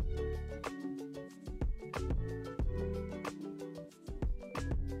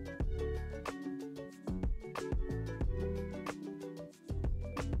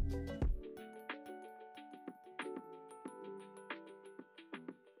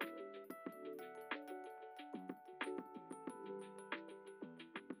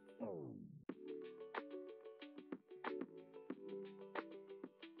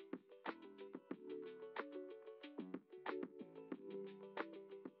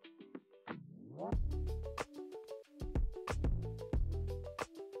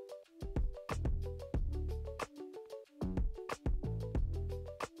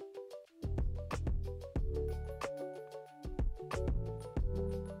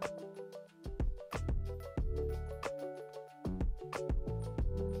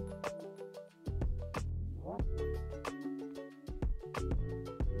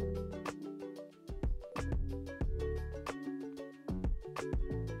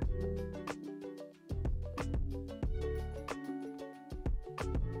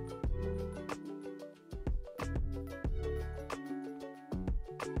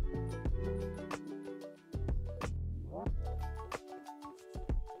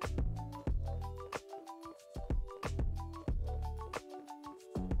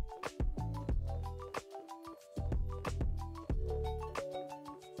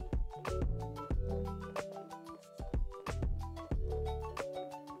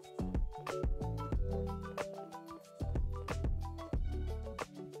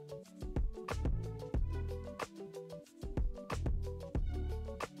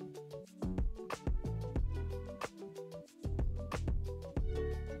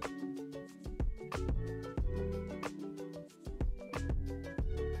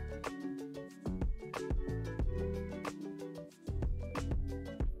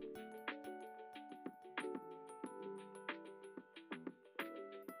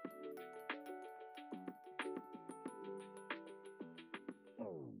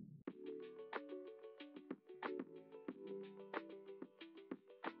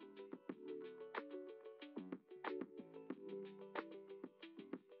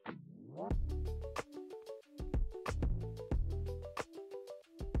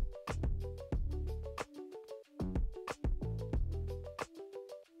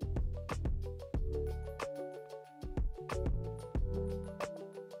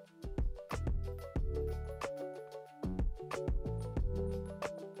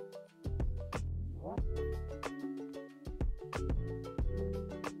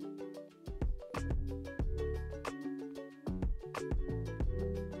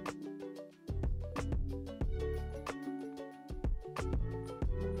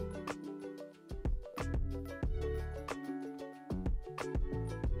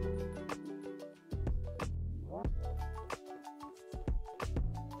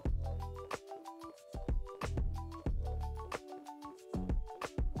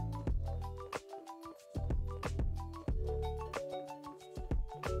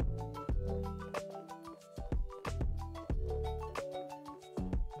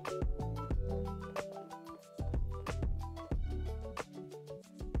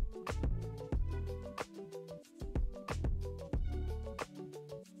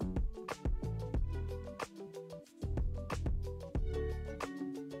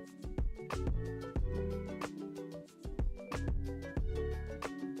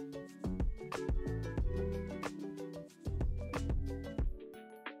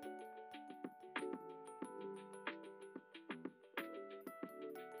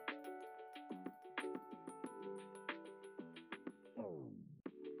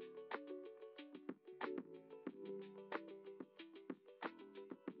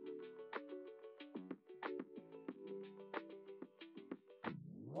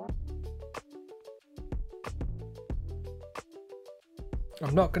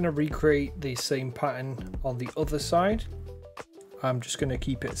 I'm not going to recreate the same pattern on the other side. I'm just going to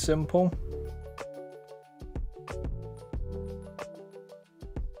keep it simple.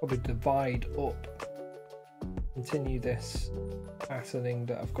 Probably divide up, continue this patterning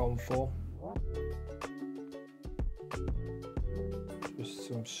that I've gone for. Just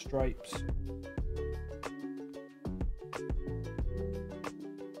some stripes.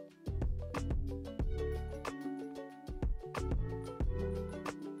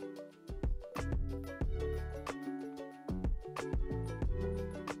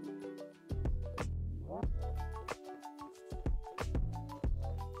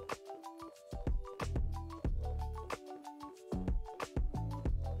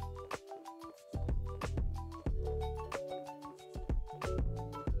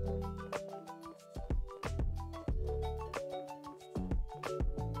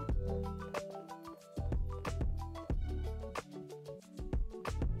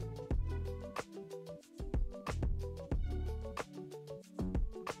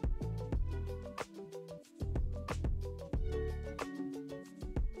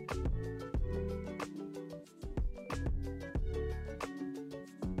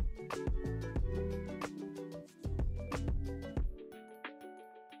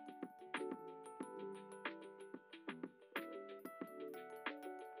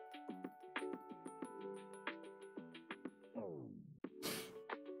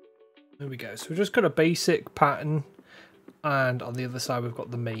 There we go. So we've just got a basic pattern, and on the other side we've got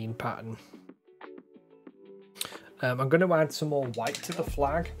the main pattern. I'm going to add some more white to the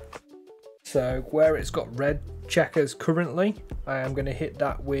flag. So where it's got red checkers currently, I am going to hit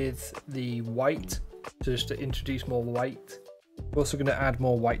that with the white, just to introduce more white. We're also going to add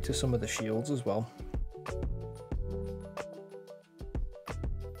more white to some of the shields as well.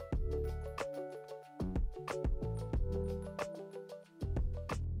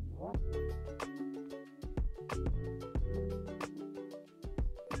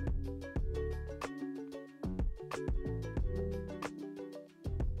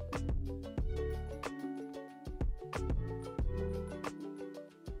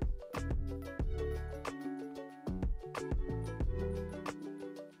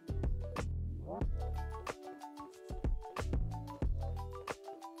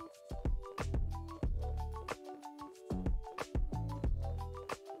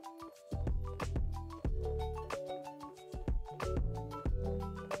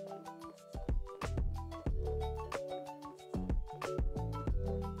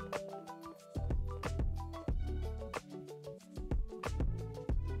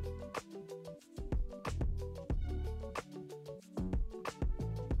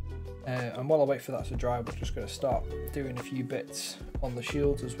 And while I wait for that to dry, we're just going to start doing a few bits on the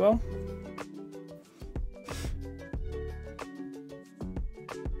shields as well.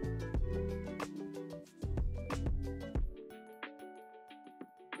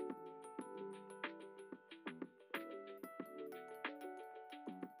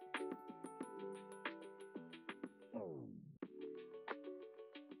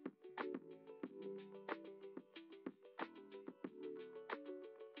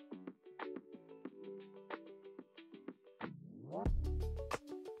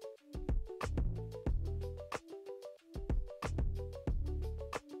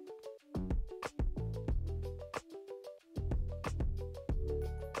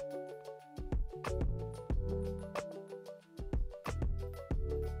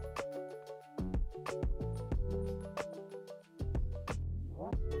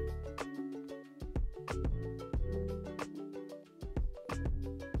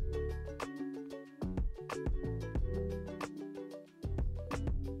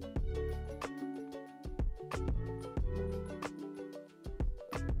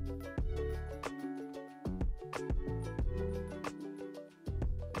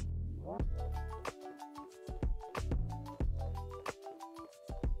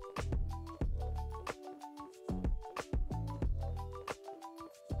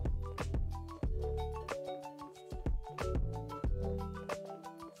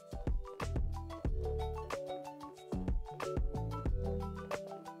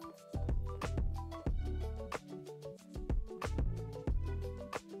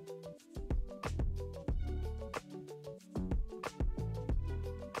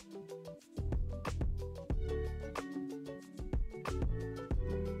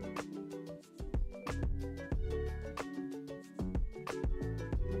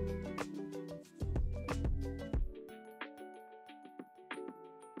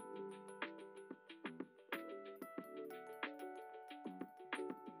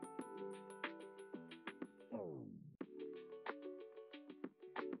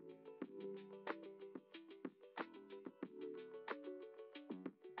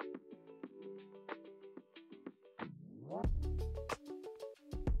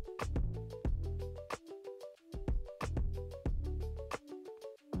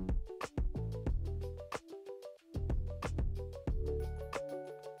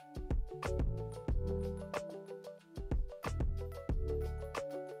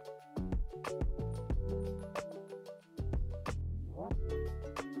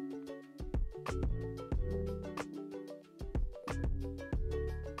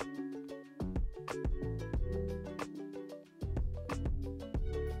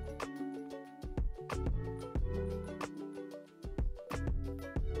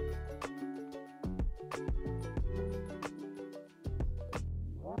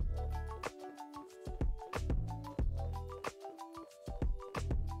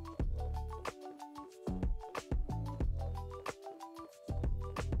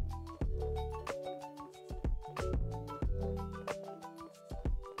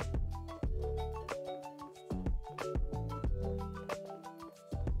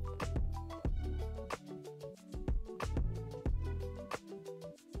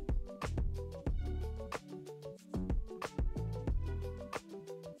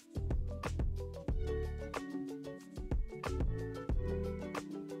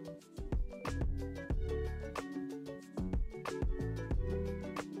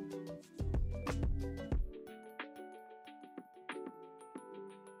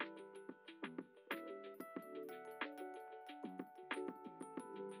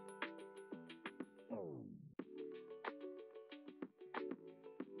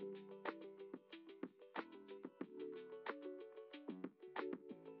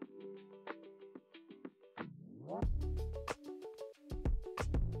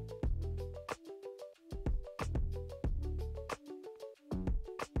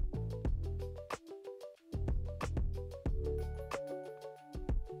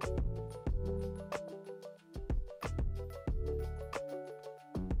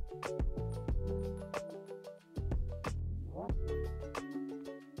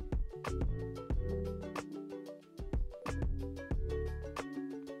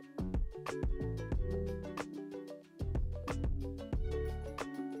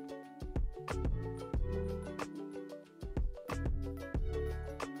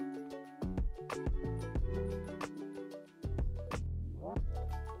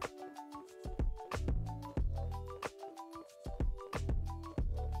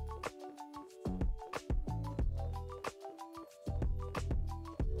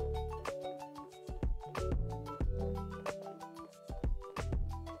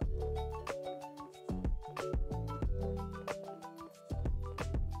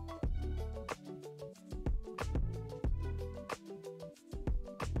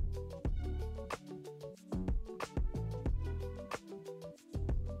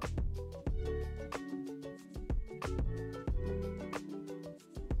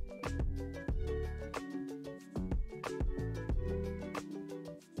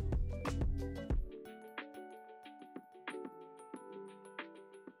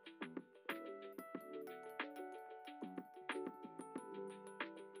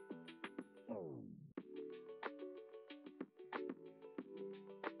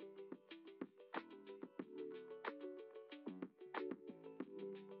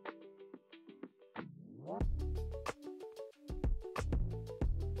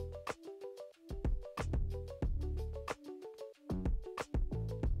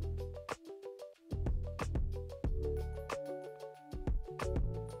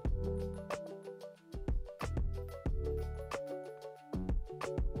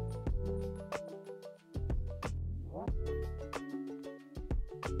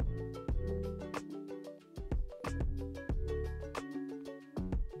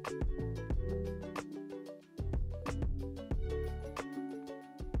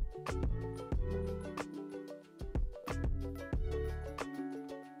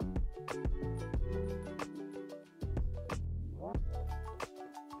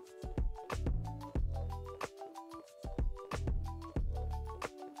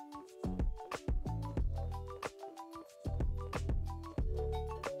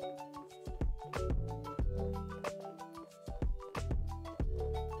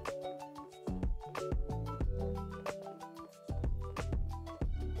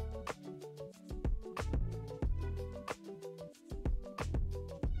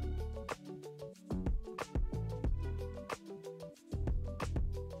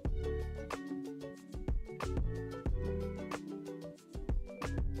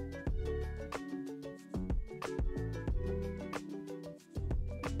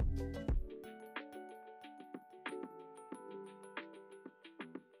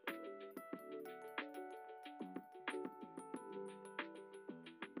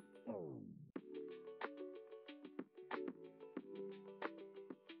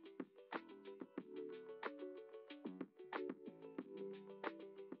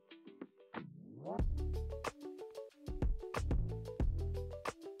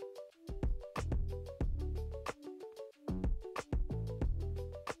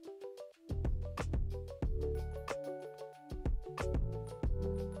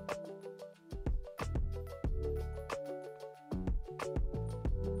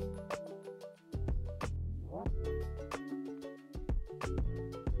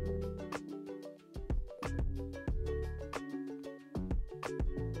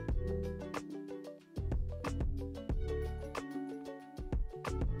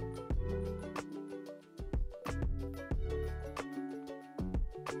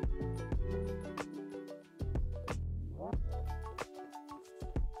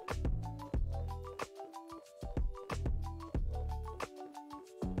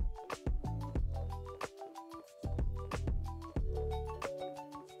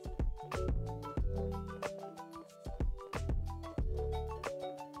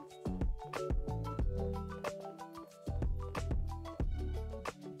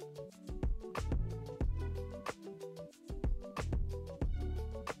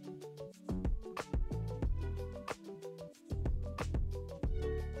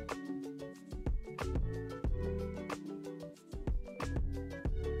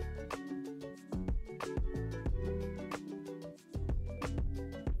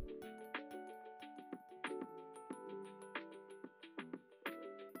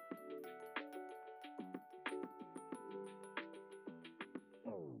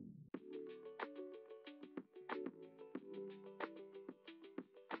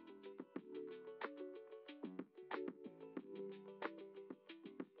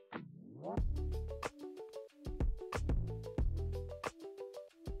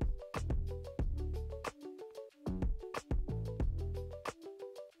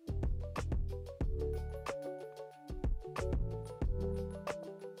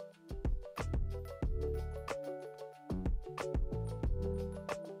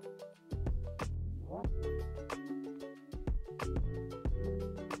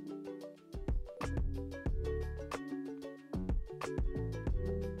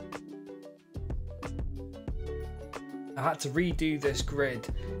 I had to redo this grid.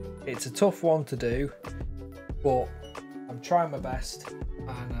 It's a tough one to do, but I'm trying my best, and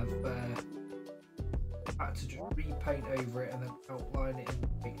I've had to just repaint over it and then outline it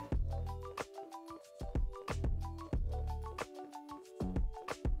in white.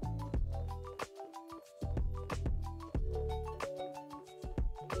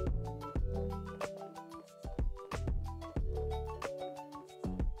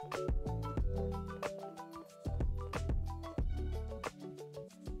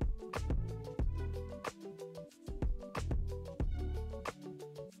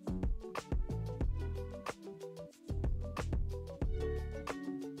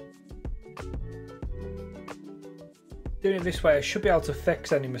 Doing it this way, I should be able to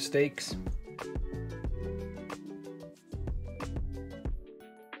fix any mistakes.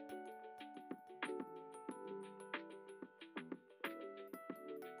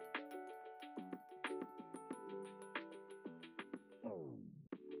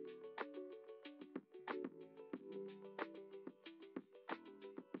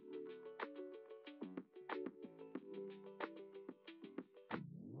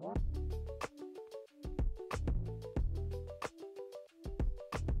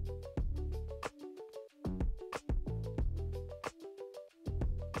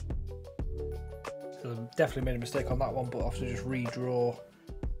 So I definitely made a mistake on that one, but I'll have to just redraw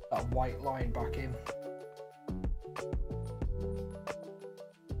that white line back in.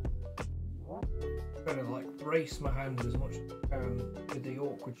 I'm trying to like brace my hand as much as I can with the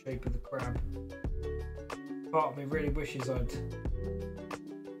awkward shape of the crab. Part of me really wishes I'd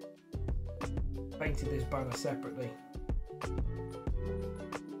painted this banner separately.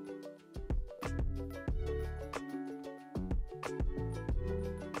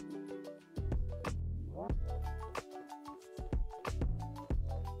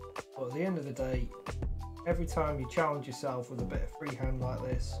 But at the end of the day, every time you challenge yourself with a bit of freehand like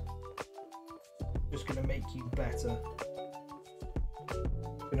this, it's just going to make you better.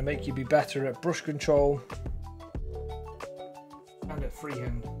 It's going to make you be better at brush control and at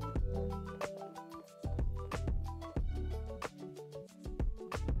freehand.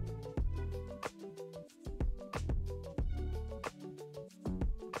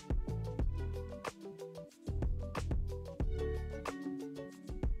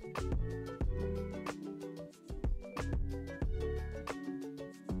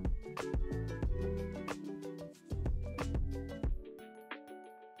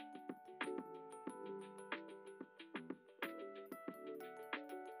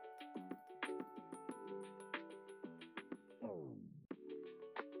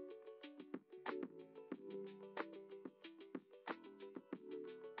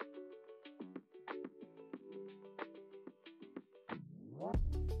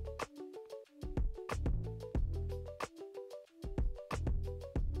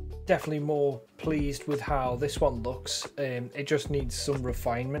 Definitely more pleased with how this one looks. It just needs some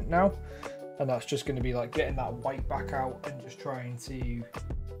refinement now, and that's just going to be like getting that white back out and just trying to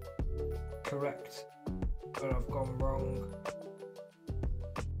correct where I've gone wrong.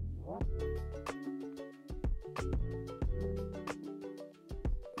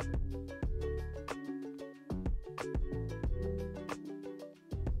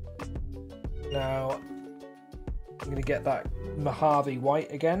 Now I'm going to get that Mojave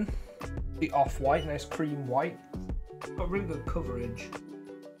white again, the off-white, nice cream white. Got really good coverage.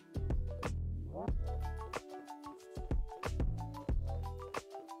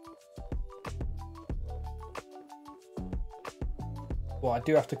 Well, I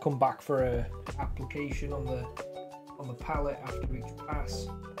do have to come back for a application on the palette after each pass.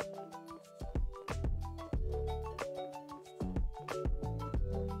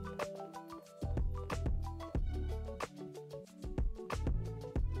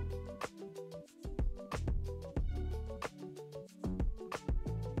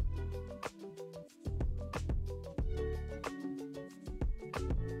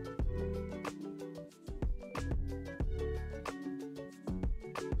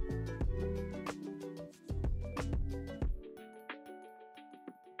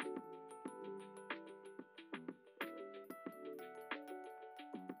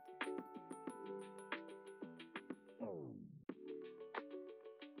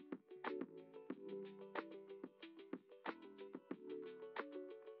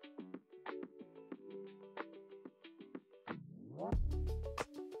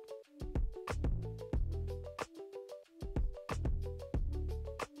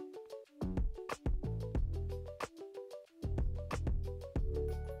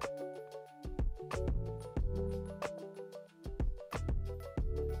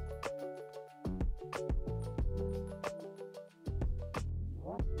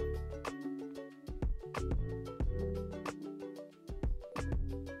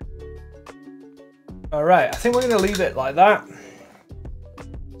 All right, I think we're going to leave it like that.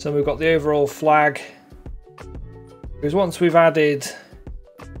 So we've got the overall flag. Because once we've added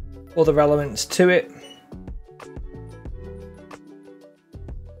other elements to it,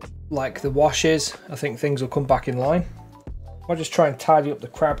 like the washes, I think things will come back in line. I'll just try and tidy up the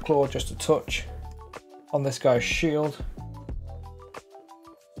crab claw just a touch on this guy's shield.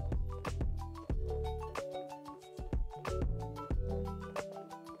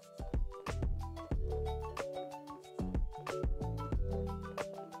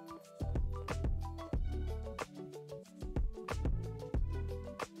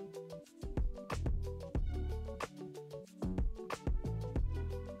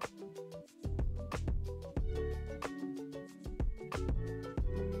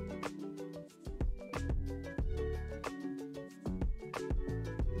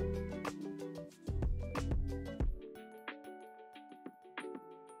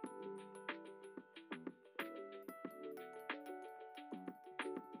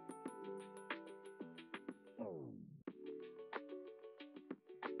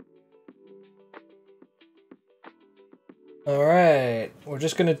 Alright, we're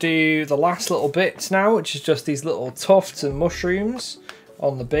just going to do the last little bits now, which is just these little tufts and mushrooms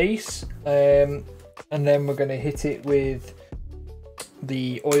on the base. And then we're going to hit it with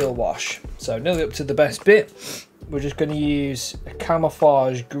the oil wash. So nearly up to the best bit. We're just going to use a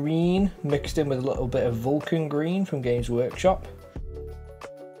camouflage green mixed in with a little bit of Vulcan green from Games Workshop.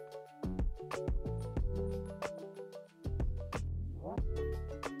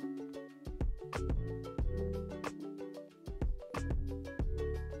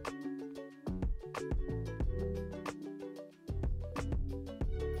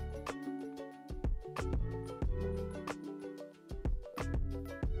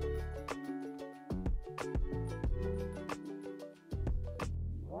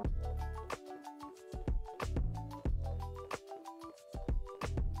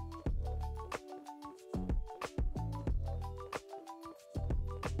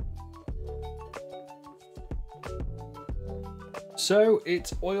 So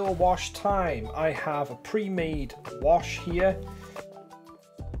it's oil wash time. I have a pre-made wash here.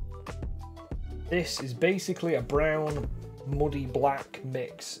 This is basically a brown muddy black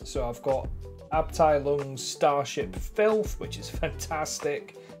mix. So I've got Abtai Lung's Starship Filth, which is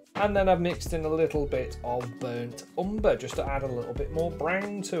fantastic. And then I've mixed in a little bit of burnt umber just to add a little bit more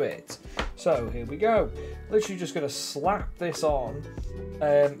brown to it. So here we go. Literally just going to slap this on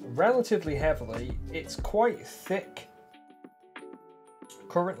relatively heavily. It's quite thick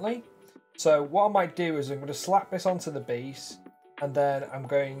currently. So what I might do is I'm going to slap this onto the base, and then I'm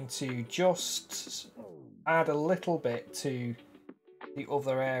going to just add a little bit to the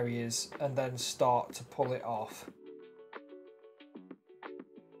other areas and then start to pull it off.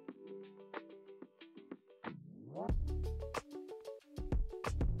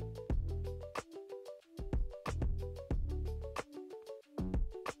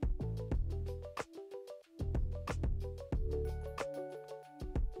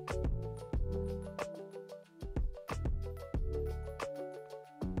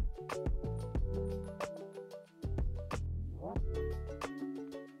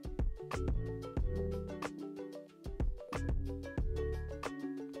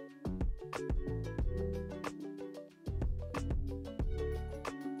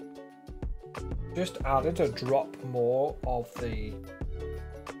 Just added a drop more of the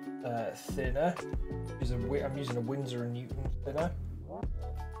thinner. I'm using a Winsor & Newton thinner,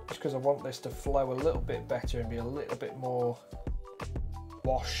 just because I want this to flow a little bit better and be a little bit more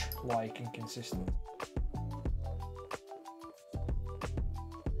wash-like and consistent.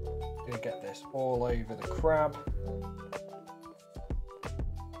 I'm gonna get this all over the crab.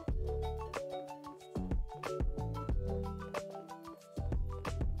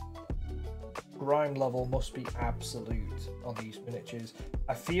 Grime level must be absolute on these miniatures.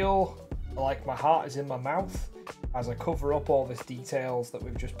 I feel like my heart is in my mouth as I cover up all these details that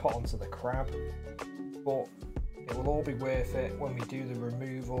we've just put onto the crab, but it will all be worth it when we do the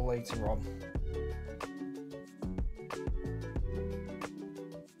removal later on.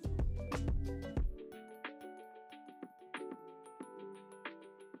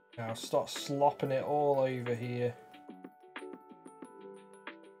 Now start slopping it all over here.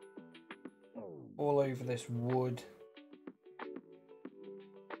 All over this wood.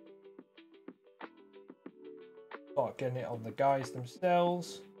 Start getting it on the guys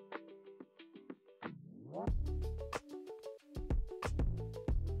themselves.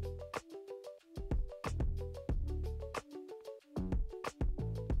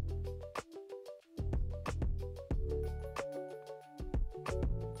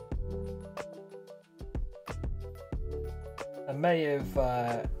 I may have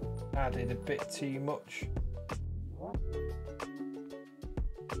added a bit too much.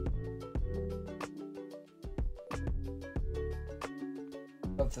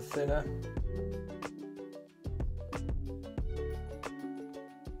 Of the thinner.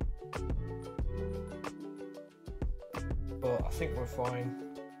 But I think we're fine.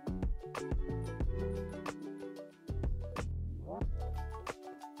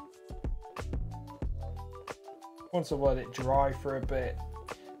 Once I've let it dry for a bit,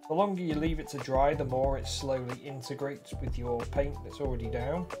 the longer you leave it to dry, the more it slowly integrates with your paint that's already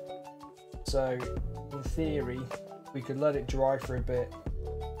down. So in theory, we could let it dry for a bit,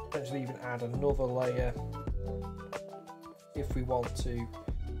 potentially even add another layer if we want to,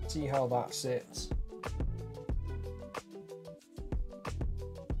 see how that sits.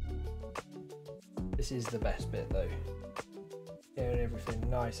 This is the best bit though. Getting everything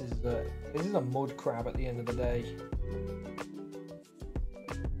nice. This is a mud crab at the end of the day.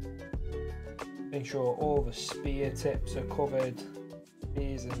 Make sure all the spear tips are covered,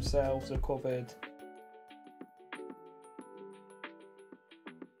 spears themselves are covered.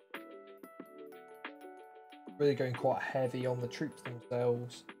 Really going quite heavy on the troops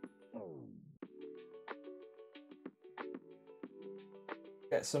themselves.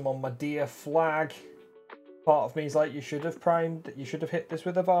 Get some on my dear flag. Part of me is like, you should have primed, you should have hit this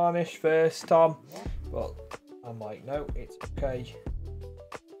with a varnish first, Tom. But I'm like, no, it's okay.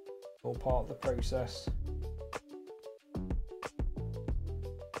 All part of the process.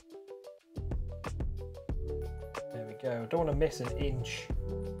 There we go. Don't want to miss an inch.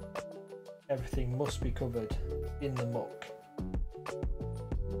 Everything must be covered in the muck.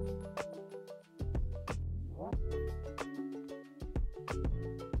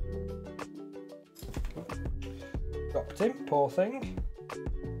 Dropped him, poor thing.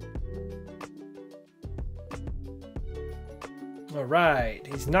 Alright,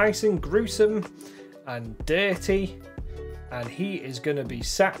 he's nice and gruesome and dirty, and he is going to be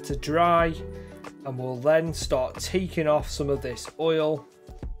sat to dry, and we'll then start taking off some of this oil.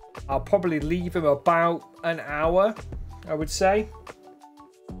 I'll probably leave him about an hour, I would say,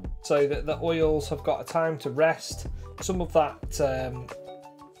 so that the oils have got a time to rest. Some of that,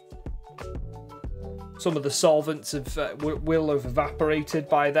 some of the solvents will have evaporated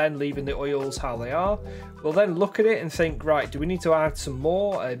by then, leaving the oils how they are. We'll then look at it and think, right, do we need to add some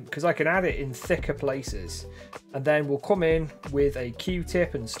more? Because I can add it in thicker places. And then we'll come in with a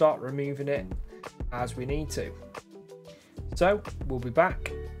Q-tip and start removing it as we need to. So we'll be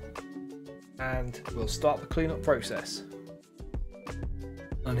back and we'll start the cleanup process.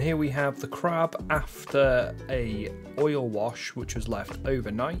 And here we have the crab after a oil wash which was left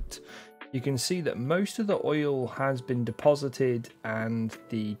overnight. You can see that most of the oil has been deposited and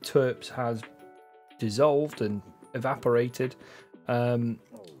the turps has dissolved and evaporated.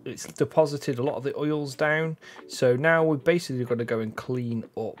 It's deposited a lot of the oils down, so now we've basically got to go and clean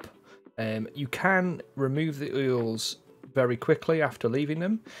up. You can remove the oils very quickly after leaving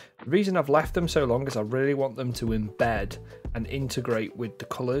them. The reason I've left them so long is I really want them to embed and integrate with the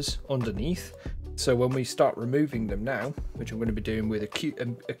colours underneath. So when we start removing them now, which I'm going to be doing with a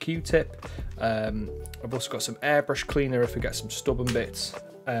Q-tip, I've also got some airbrush cleaner if we get some stubborn bits,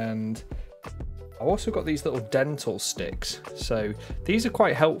 and I've also got these little dental sticks. So these are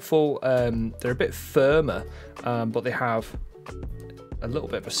quite helpful. They're a bit firmer, but they have a little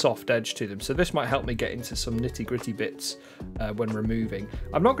bit of a soft edge to them. So this might help me get into some nitty-gritty bits when removing.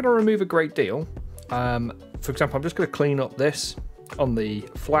 I'm not going to remove a great deal. For example, I'm just going to clean up this on the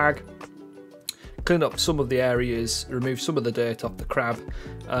flag, clean up some of the areas, remove some of the dirt off the crab,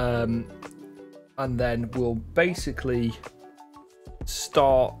 and then we'll basically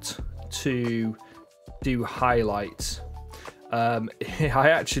start to do highlights. I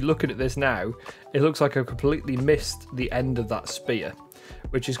actually, looking at this now, it looks like I've completely missed the end of that spear,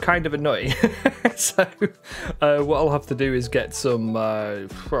 which is kind of annoying. So what I'll have to do is get some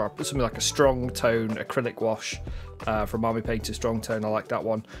something like a strong tone acrylic wash from Army Painter Strong Tone. I like that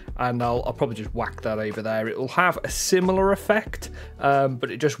one, and I'll probably just whack that over there. It will have a similar effect, but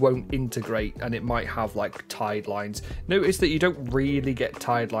it just won't integrate, and it might have like tide lines. Notice that you don't really get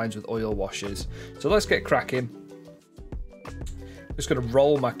tide lines with oil washes. So let's get cracking. I'm just going to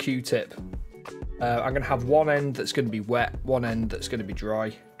roll my Q-tip. I'm going to have one end that's going to be wet, one end that's going to be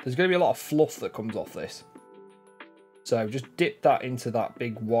dry. There's going to be a lot of fluff that comes off this. So just dip that into that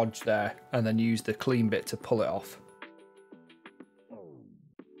big wodge there, and then use the clean bit to pull it off.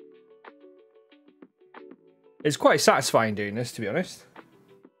 It's quite satisfying doing this, to be honest.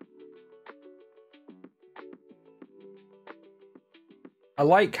 I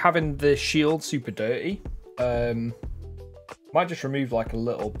like having the shield super dirty. Might just remove like a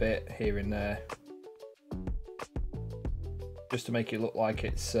little bit here and there, just to make it look like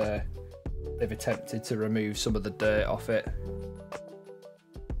it's they've attempted to remove some of the dirt off it,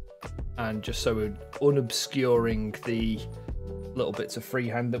 and just so we're unobscuring the little bits of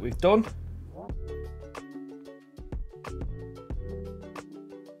freehand that we've done,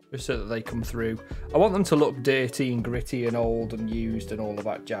 just so that they come through. I want them to look dirty and gritty and old and used and all of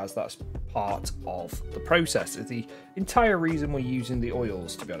that jazz. That's part of the process. It's the entire reason we're using the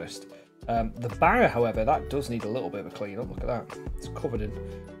oils, to be honest. The banner, however, that does need a little bit of a clean up. Look at that. It's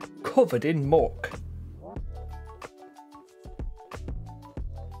covered in muck.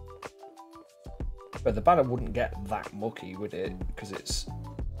 But the banner wouldn't get that mucky, would it? Because it's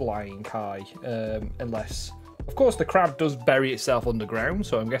flying high, unless... Of course, the crab does bury itself underground,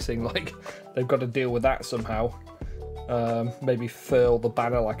 so I'm guessing like they've got to deal with that somehow. Maybe furl the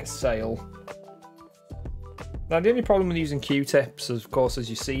banner like a sail. Now, the only problem with using Q-tips, of course, as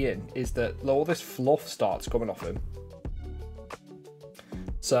you see in, is that all this fluff starts coming off him.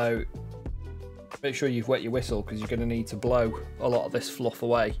 So make sure you've wet your whistle, because you're going to need to blow a lot of this fluff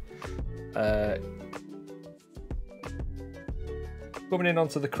away. Coming in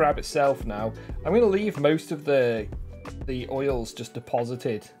onto the crab itself now, I'm going to leave most of the oils just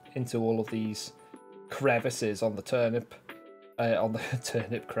deposited into all of these crevices on the turnip,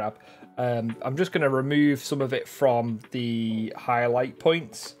 turnip crab. I'm just going to remove some of it from the highlight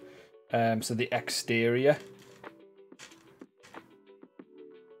points, so the exterior.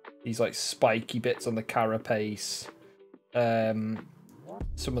 These like spiky bits on the carapace, some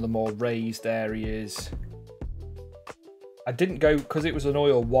of the more raised areas. I didn't go, because it was an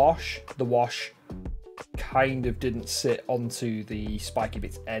oil wash, the wash kind of didn't sit onto the spiky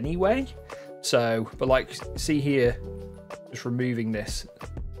bits anyway. So, but like, see here, just removing this,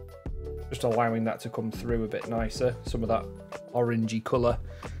 just allowing that to come through a bit nicer, some of that orangey colour.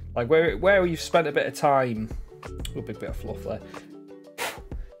 Like where you've spent a bit of time, a big bit of fluff there,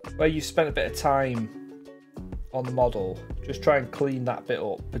 where you've spent a bit of time on the model, just try and clean that bit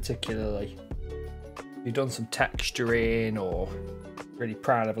up particularly. You've done some texturing or really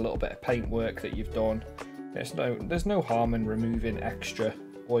proud of a little bit of paintwork that you've done. There's no harm in removing extra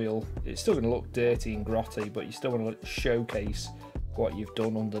oil. It's still going to look dirty and grotty, but you still want to showcase what you've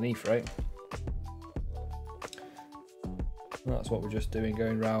done underneath, right? And that's what we're just doing,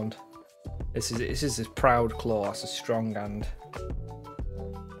 going round. This is his proud claw. That's a strong hand.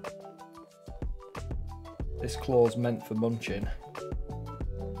 This claw's meant for munching.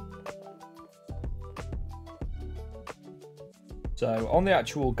 So on the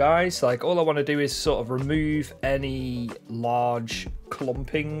actual guys, like all I want to do is sort of remove any large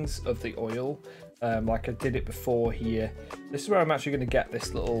clumpings of the oil, like I did it before here. This is where I'm actually going to get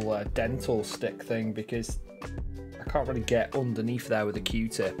this little dental stick thing, because I can't really get underneath there with a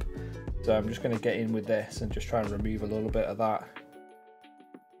Q-tip. So I'm just going to get in with this and just try and remove a little bit of that.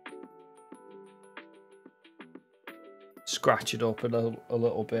 Scratch it up a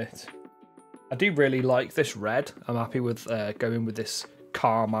little bit. I do really like this red. I'm happy with going with this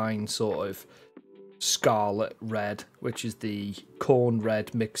carmine sort of scarlet red, which is the corn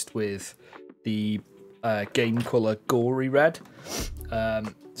red mixed with the game colour gory red.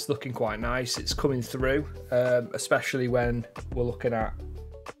 It's looking quite nice. It's coming through, especially when we're looking at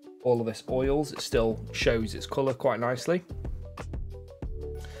all of this oils. It still shows its colour quite nicely.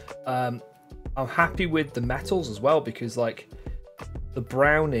 I'm happy with the metals as well, because like the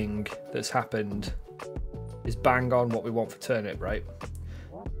browning that's happened is bang on what we want for turnip, right?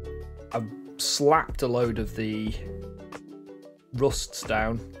 I've slapped a load of the rusts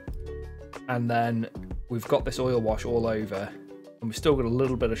down, and then we've got this oil wash all over, and we've still got a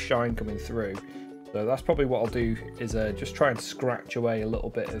little bit of shine coming through. So that's probably what I'll do, is just try and scratch away a little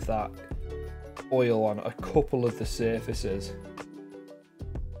bit of that oil on a couple of the surfaces.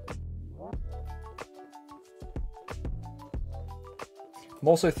 I'm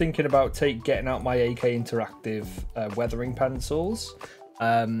also thinking about getting out my AK Interactive weathering pencils.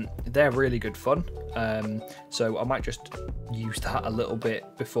 They're really good fun. So I might just use that a little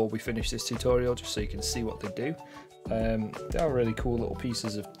bit before we finish this tutorial, just so you can see what they do. They are really cool little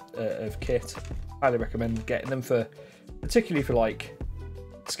pieces of kit. Highly recommend getting them, particularly for like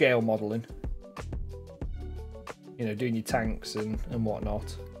scale modelling. You know, doing your tanks and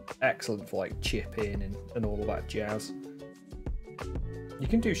whatnot. Excellent for like chipping and all of that jazz. You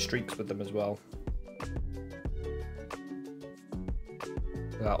can do streaks with them as well.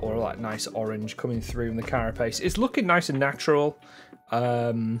 Or like nice orange coming through in the carapace. It's looking nice and natural.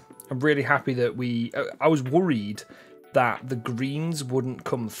 I'm really happy that I was worried that the greens wouldn't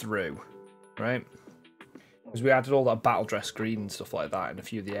come through, right? because we added all that battle dress green and stuff like that in a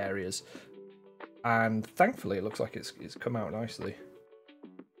few of the areas, and thankfully it looks like it's come out nicely.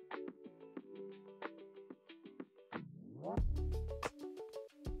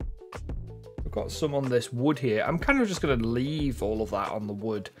 Got some on this wood here. I'm kind of just going to leave all of that on the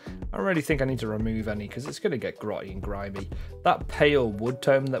wood. I don't really think I need to remove any because it's going to get grotty and grimy. That pale wood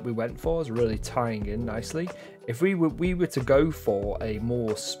tone that we went for is really tying in nicely. If we were to go for a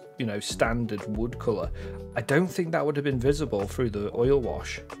more, you know, standard wood color, I don't think that would have been visible through the oil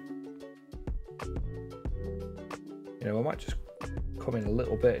wash. You know, I might just come in a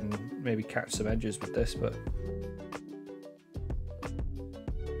little bit and maybe catch some edges with this, but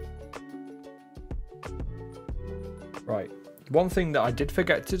right, one thing that I did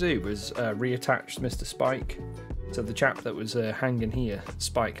forget to do was reattach Mr. Spike to the chap that was hanging here,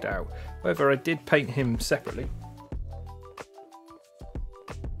 spiked out. However, I did paint him separately.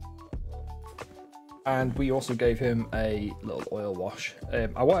 And we also gave him a little oil wash.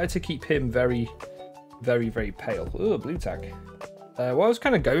 I wanted to keep him very, very, very pale. Ooh, blue tag. What I was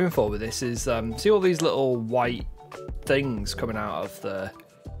kind of going for with this is, see all these little white things coming out of the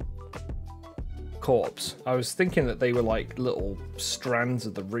corpse? I was thinking that they were like little strands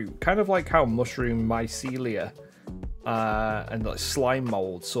of the root, kind of like how mushroom mycelia and like slime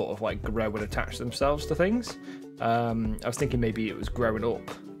molds sort of like grow and attach themselves to things. I was thinking maybe it was growing up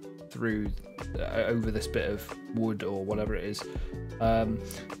through over this bit of wood or whatever it is. The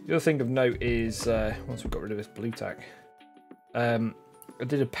other thing of note is once we've got rid of this blue tack, I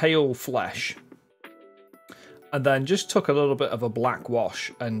did a pale flesh and then just took a little bit of a black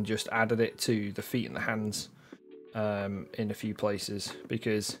wash and just added it to the feet and the hands in a few places,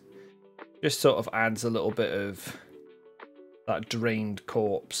 because it just sort of adds a little bit of that drained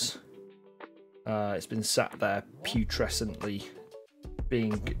corpse. It's been sat there putrescently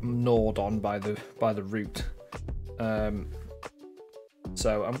being gnawed on by the root.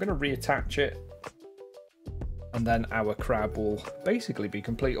 So I'm going to reattach it, and then our crab will basically be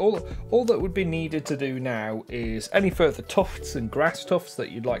complete. All that would be needed to do now is any further tufts and grass tufts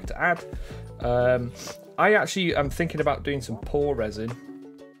that you'd like to add. I actually am thinking about doing some pour resin.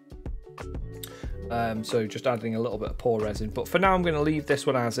 So just adding a little bit of pour resin, but for now I'm going to leave this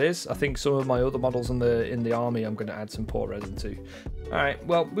one as is. I think some of my other models in the army I'm going to add some pour resin to. Alright,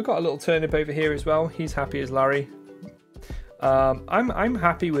 well, we've got a little turnip over here as well. He's happy as Larry. I'm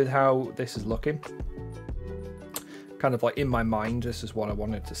happy with how this is looking. Kind of like in my mind, this is what I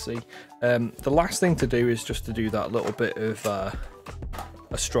wanted to see. The last thing to do is just to do that little bit of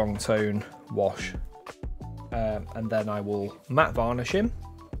a strong tone wash, and then I will matte varnish him.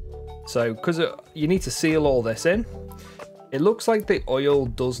 So because you need to seal all this in, it looks like the oil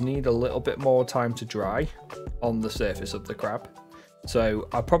does need a little bit more time to dry on the surface of the crab. So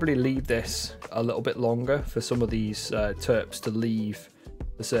I'll probably leave this a little bit longer for some of these terps to leave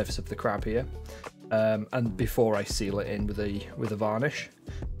the surface of the crab here. And before I seal it in with a varnish,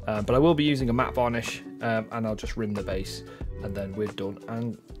 but I will be using a matte varnish, and I'll just rim the base, and then we're done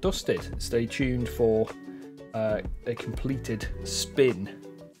and dusted. Stay tuned for a completed spin.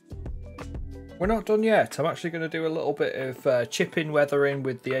 We're not done yet. I'm actually going to do a little bit of chipping weathering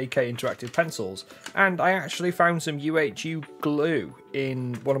with the AK interactive pencils, and I actually found some UHU glue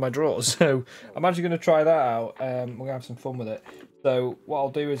in one of my drawers, so I'm actually going to try that out. We're going to have some fun with it. So what I'll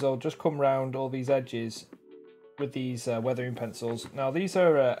do is I'll just come round all these edges with these weathering pencils. Now these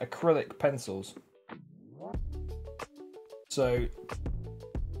are acrylic pencils, so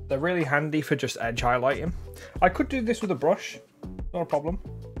they're really handy for just edge highlighting. I could do this with a brush, not a problem.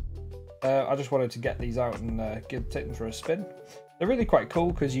 I just wanted to get these out and take them for a spin. They're really quite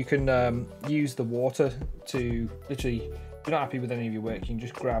cool because you can use the water to literally, if you're not happy with any of your work, you can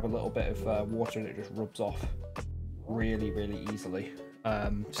just grab a little bit of water and it just rubs off really, really easily.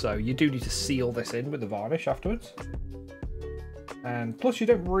 So you do need to seal this in with the varnish afterwards. And plus you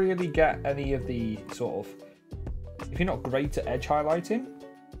don't really get any of the sort of, if you're not great at edge highlighting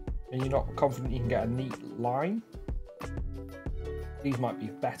and you're not confident you can get a neat line, these might be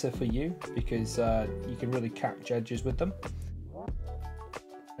better for you because you can really catch edges with them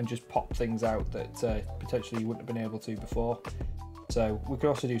and just pop things out that potentially you wouldn't have been able to before. So we can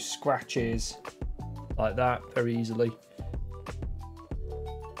also do scratches like that very easily.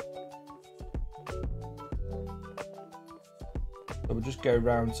 So we'll just go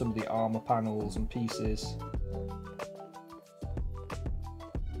around some of the armor panels and pieces.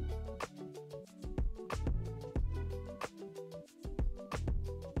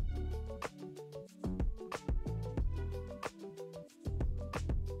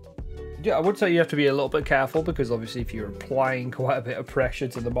 Yeah, I would say you have to be a little bit careful, because obviously if you're applying quite a bit of pressure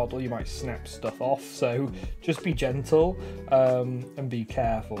to the model, you might snap stuff off. So just be gentle and be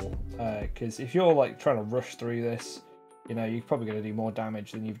careful, because if you're like trying to rush through this, you know, you're probably going to do more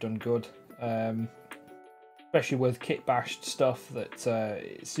damage than you've done good. Especially with kit bashed stuff that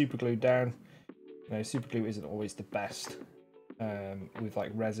is super glued down. You know, super glue isn't always the best with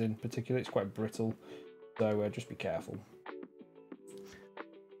like resin, particularly. It's quite brittle, so just be careful.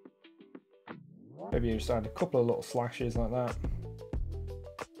 Maybe you just add a couple of little slashes like that.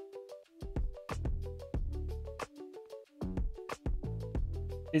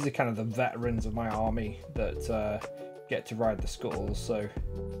 These are kind of the veterans of my army that get to ride the scuttles, so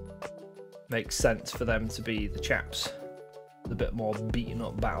makes sense for them to be the chaps with a bit more beaten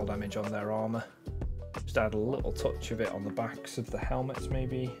up battle damage on their armour. Just add a little touch of it on the backs of the helmets,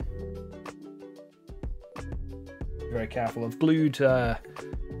 maybe. Be very careful. I've glued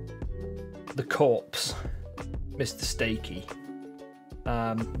the corpse, Mr. Stakey.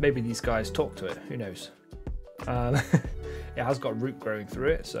 Maybe these guys talk to it, who knows. It has got root growing through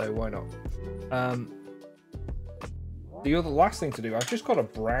it, so why not? The last thing to do, I've just got a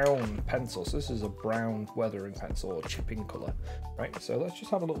brown pencil, so this is a brown weathering pencil or chipping colour, right? So let's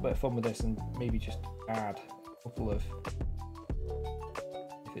just have a little bit of fun with this and maybe just add a couple of,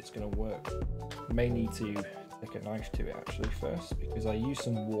 if it's going to work. I may need to take a knife to it actually first, because I use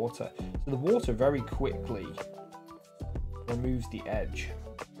some water. So the water very quickly removes the edge.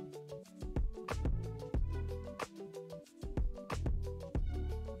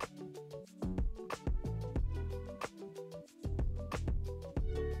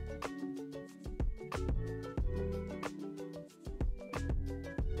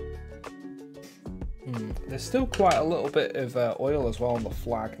 There's still quite a little bit of oil as well on the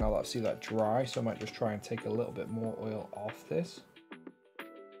flag now that I see that dry, so I might just try and take a little bit more oil off this.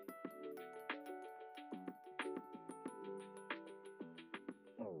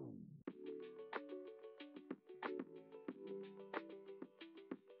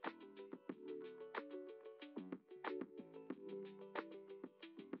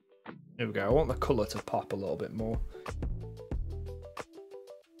 There we go, I want the colour to pop a little bit more.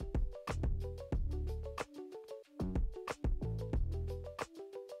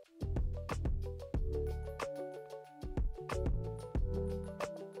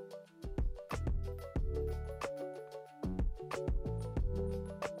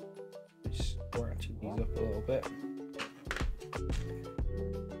 Scratching these up a little bit.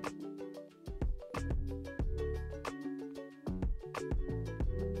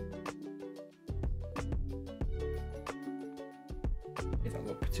 It doesn't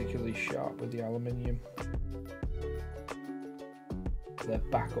look particularly sharp with the aluminium. The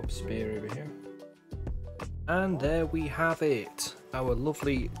backup spear over here. And there we have it, our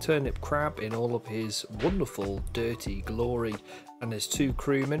lovely turnip crab in all of his wonderful dirty glory. And there's 2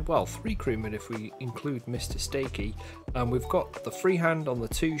 crewmen, well 3 crewmen if we include Mr. Stakey. And we've got the freehand on the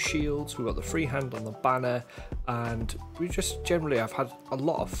 2 shields, we've got the freehand on the banner, and we just generally, I've had a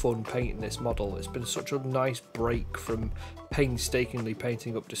lot of fun painting this model. It's been such a nice break from painstakingly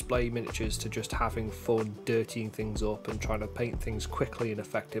painting up display miniatures to just having fun dirtying things up and trying to paint things quickly and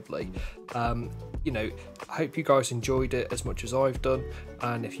effectively. You know, I hope you guys enjoyed it as much as I've done,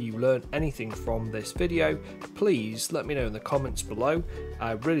 and if you learned anything from this video, please let me know in the comments below.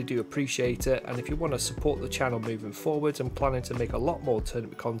 I really do appreciate it, and if you want to support the channel moving forward, I'm planning to make a lot more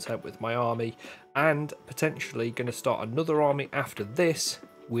turnip content with my army, and potentially going to start another army after this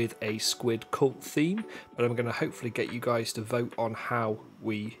with a squid cult theme, but I'm going to hopefully get you guys to vote on how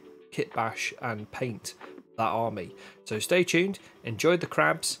we kit bash and paint that army. So stay tuned, enjoy the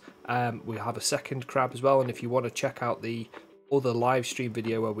crabs. We'll have a second crab as well, and if you want to check out the other live stream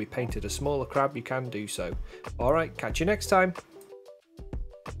video where we painted a smaller crab, you can do so. Alright, catch you next time.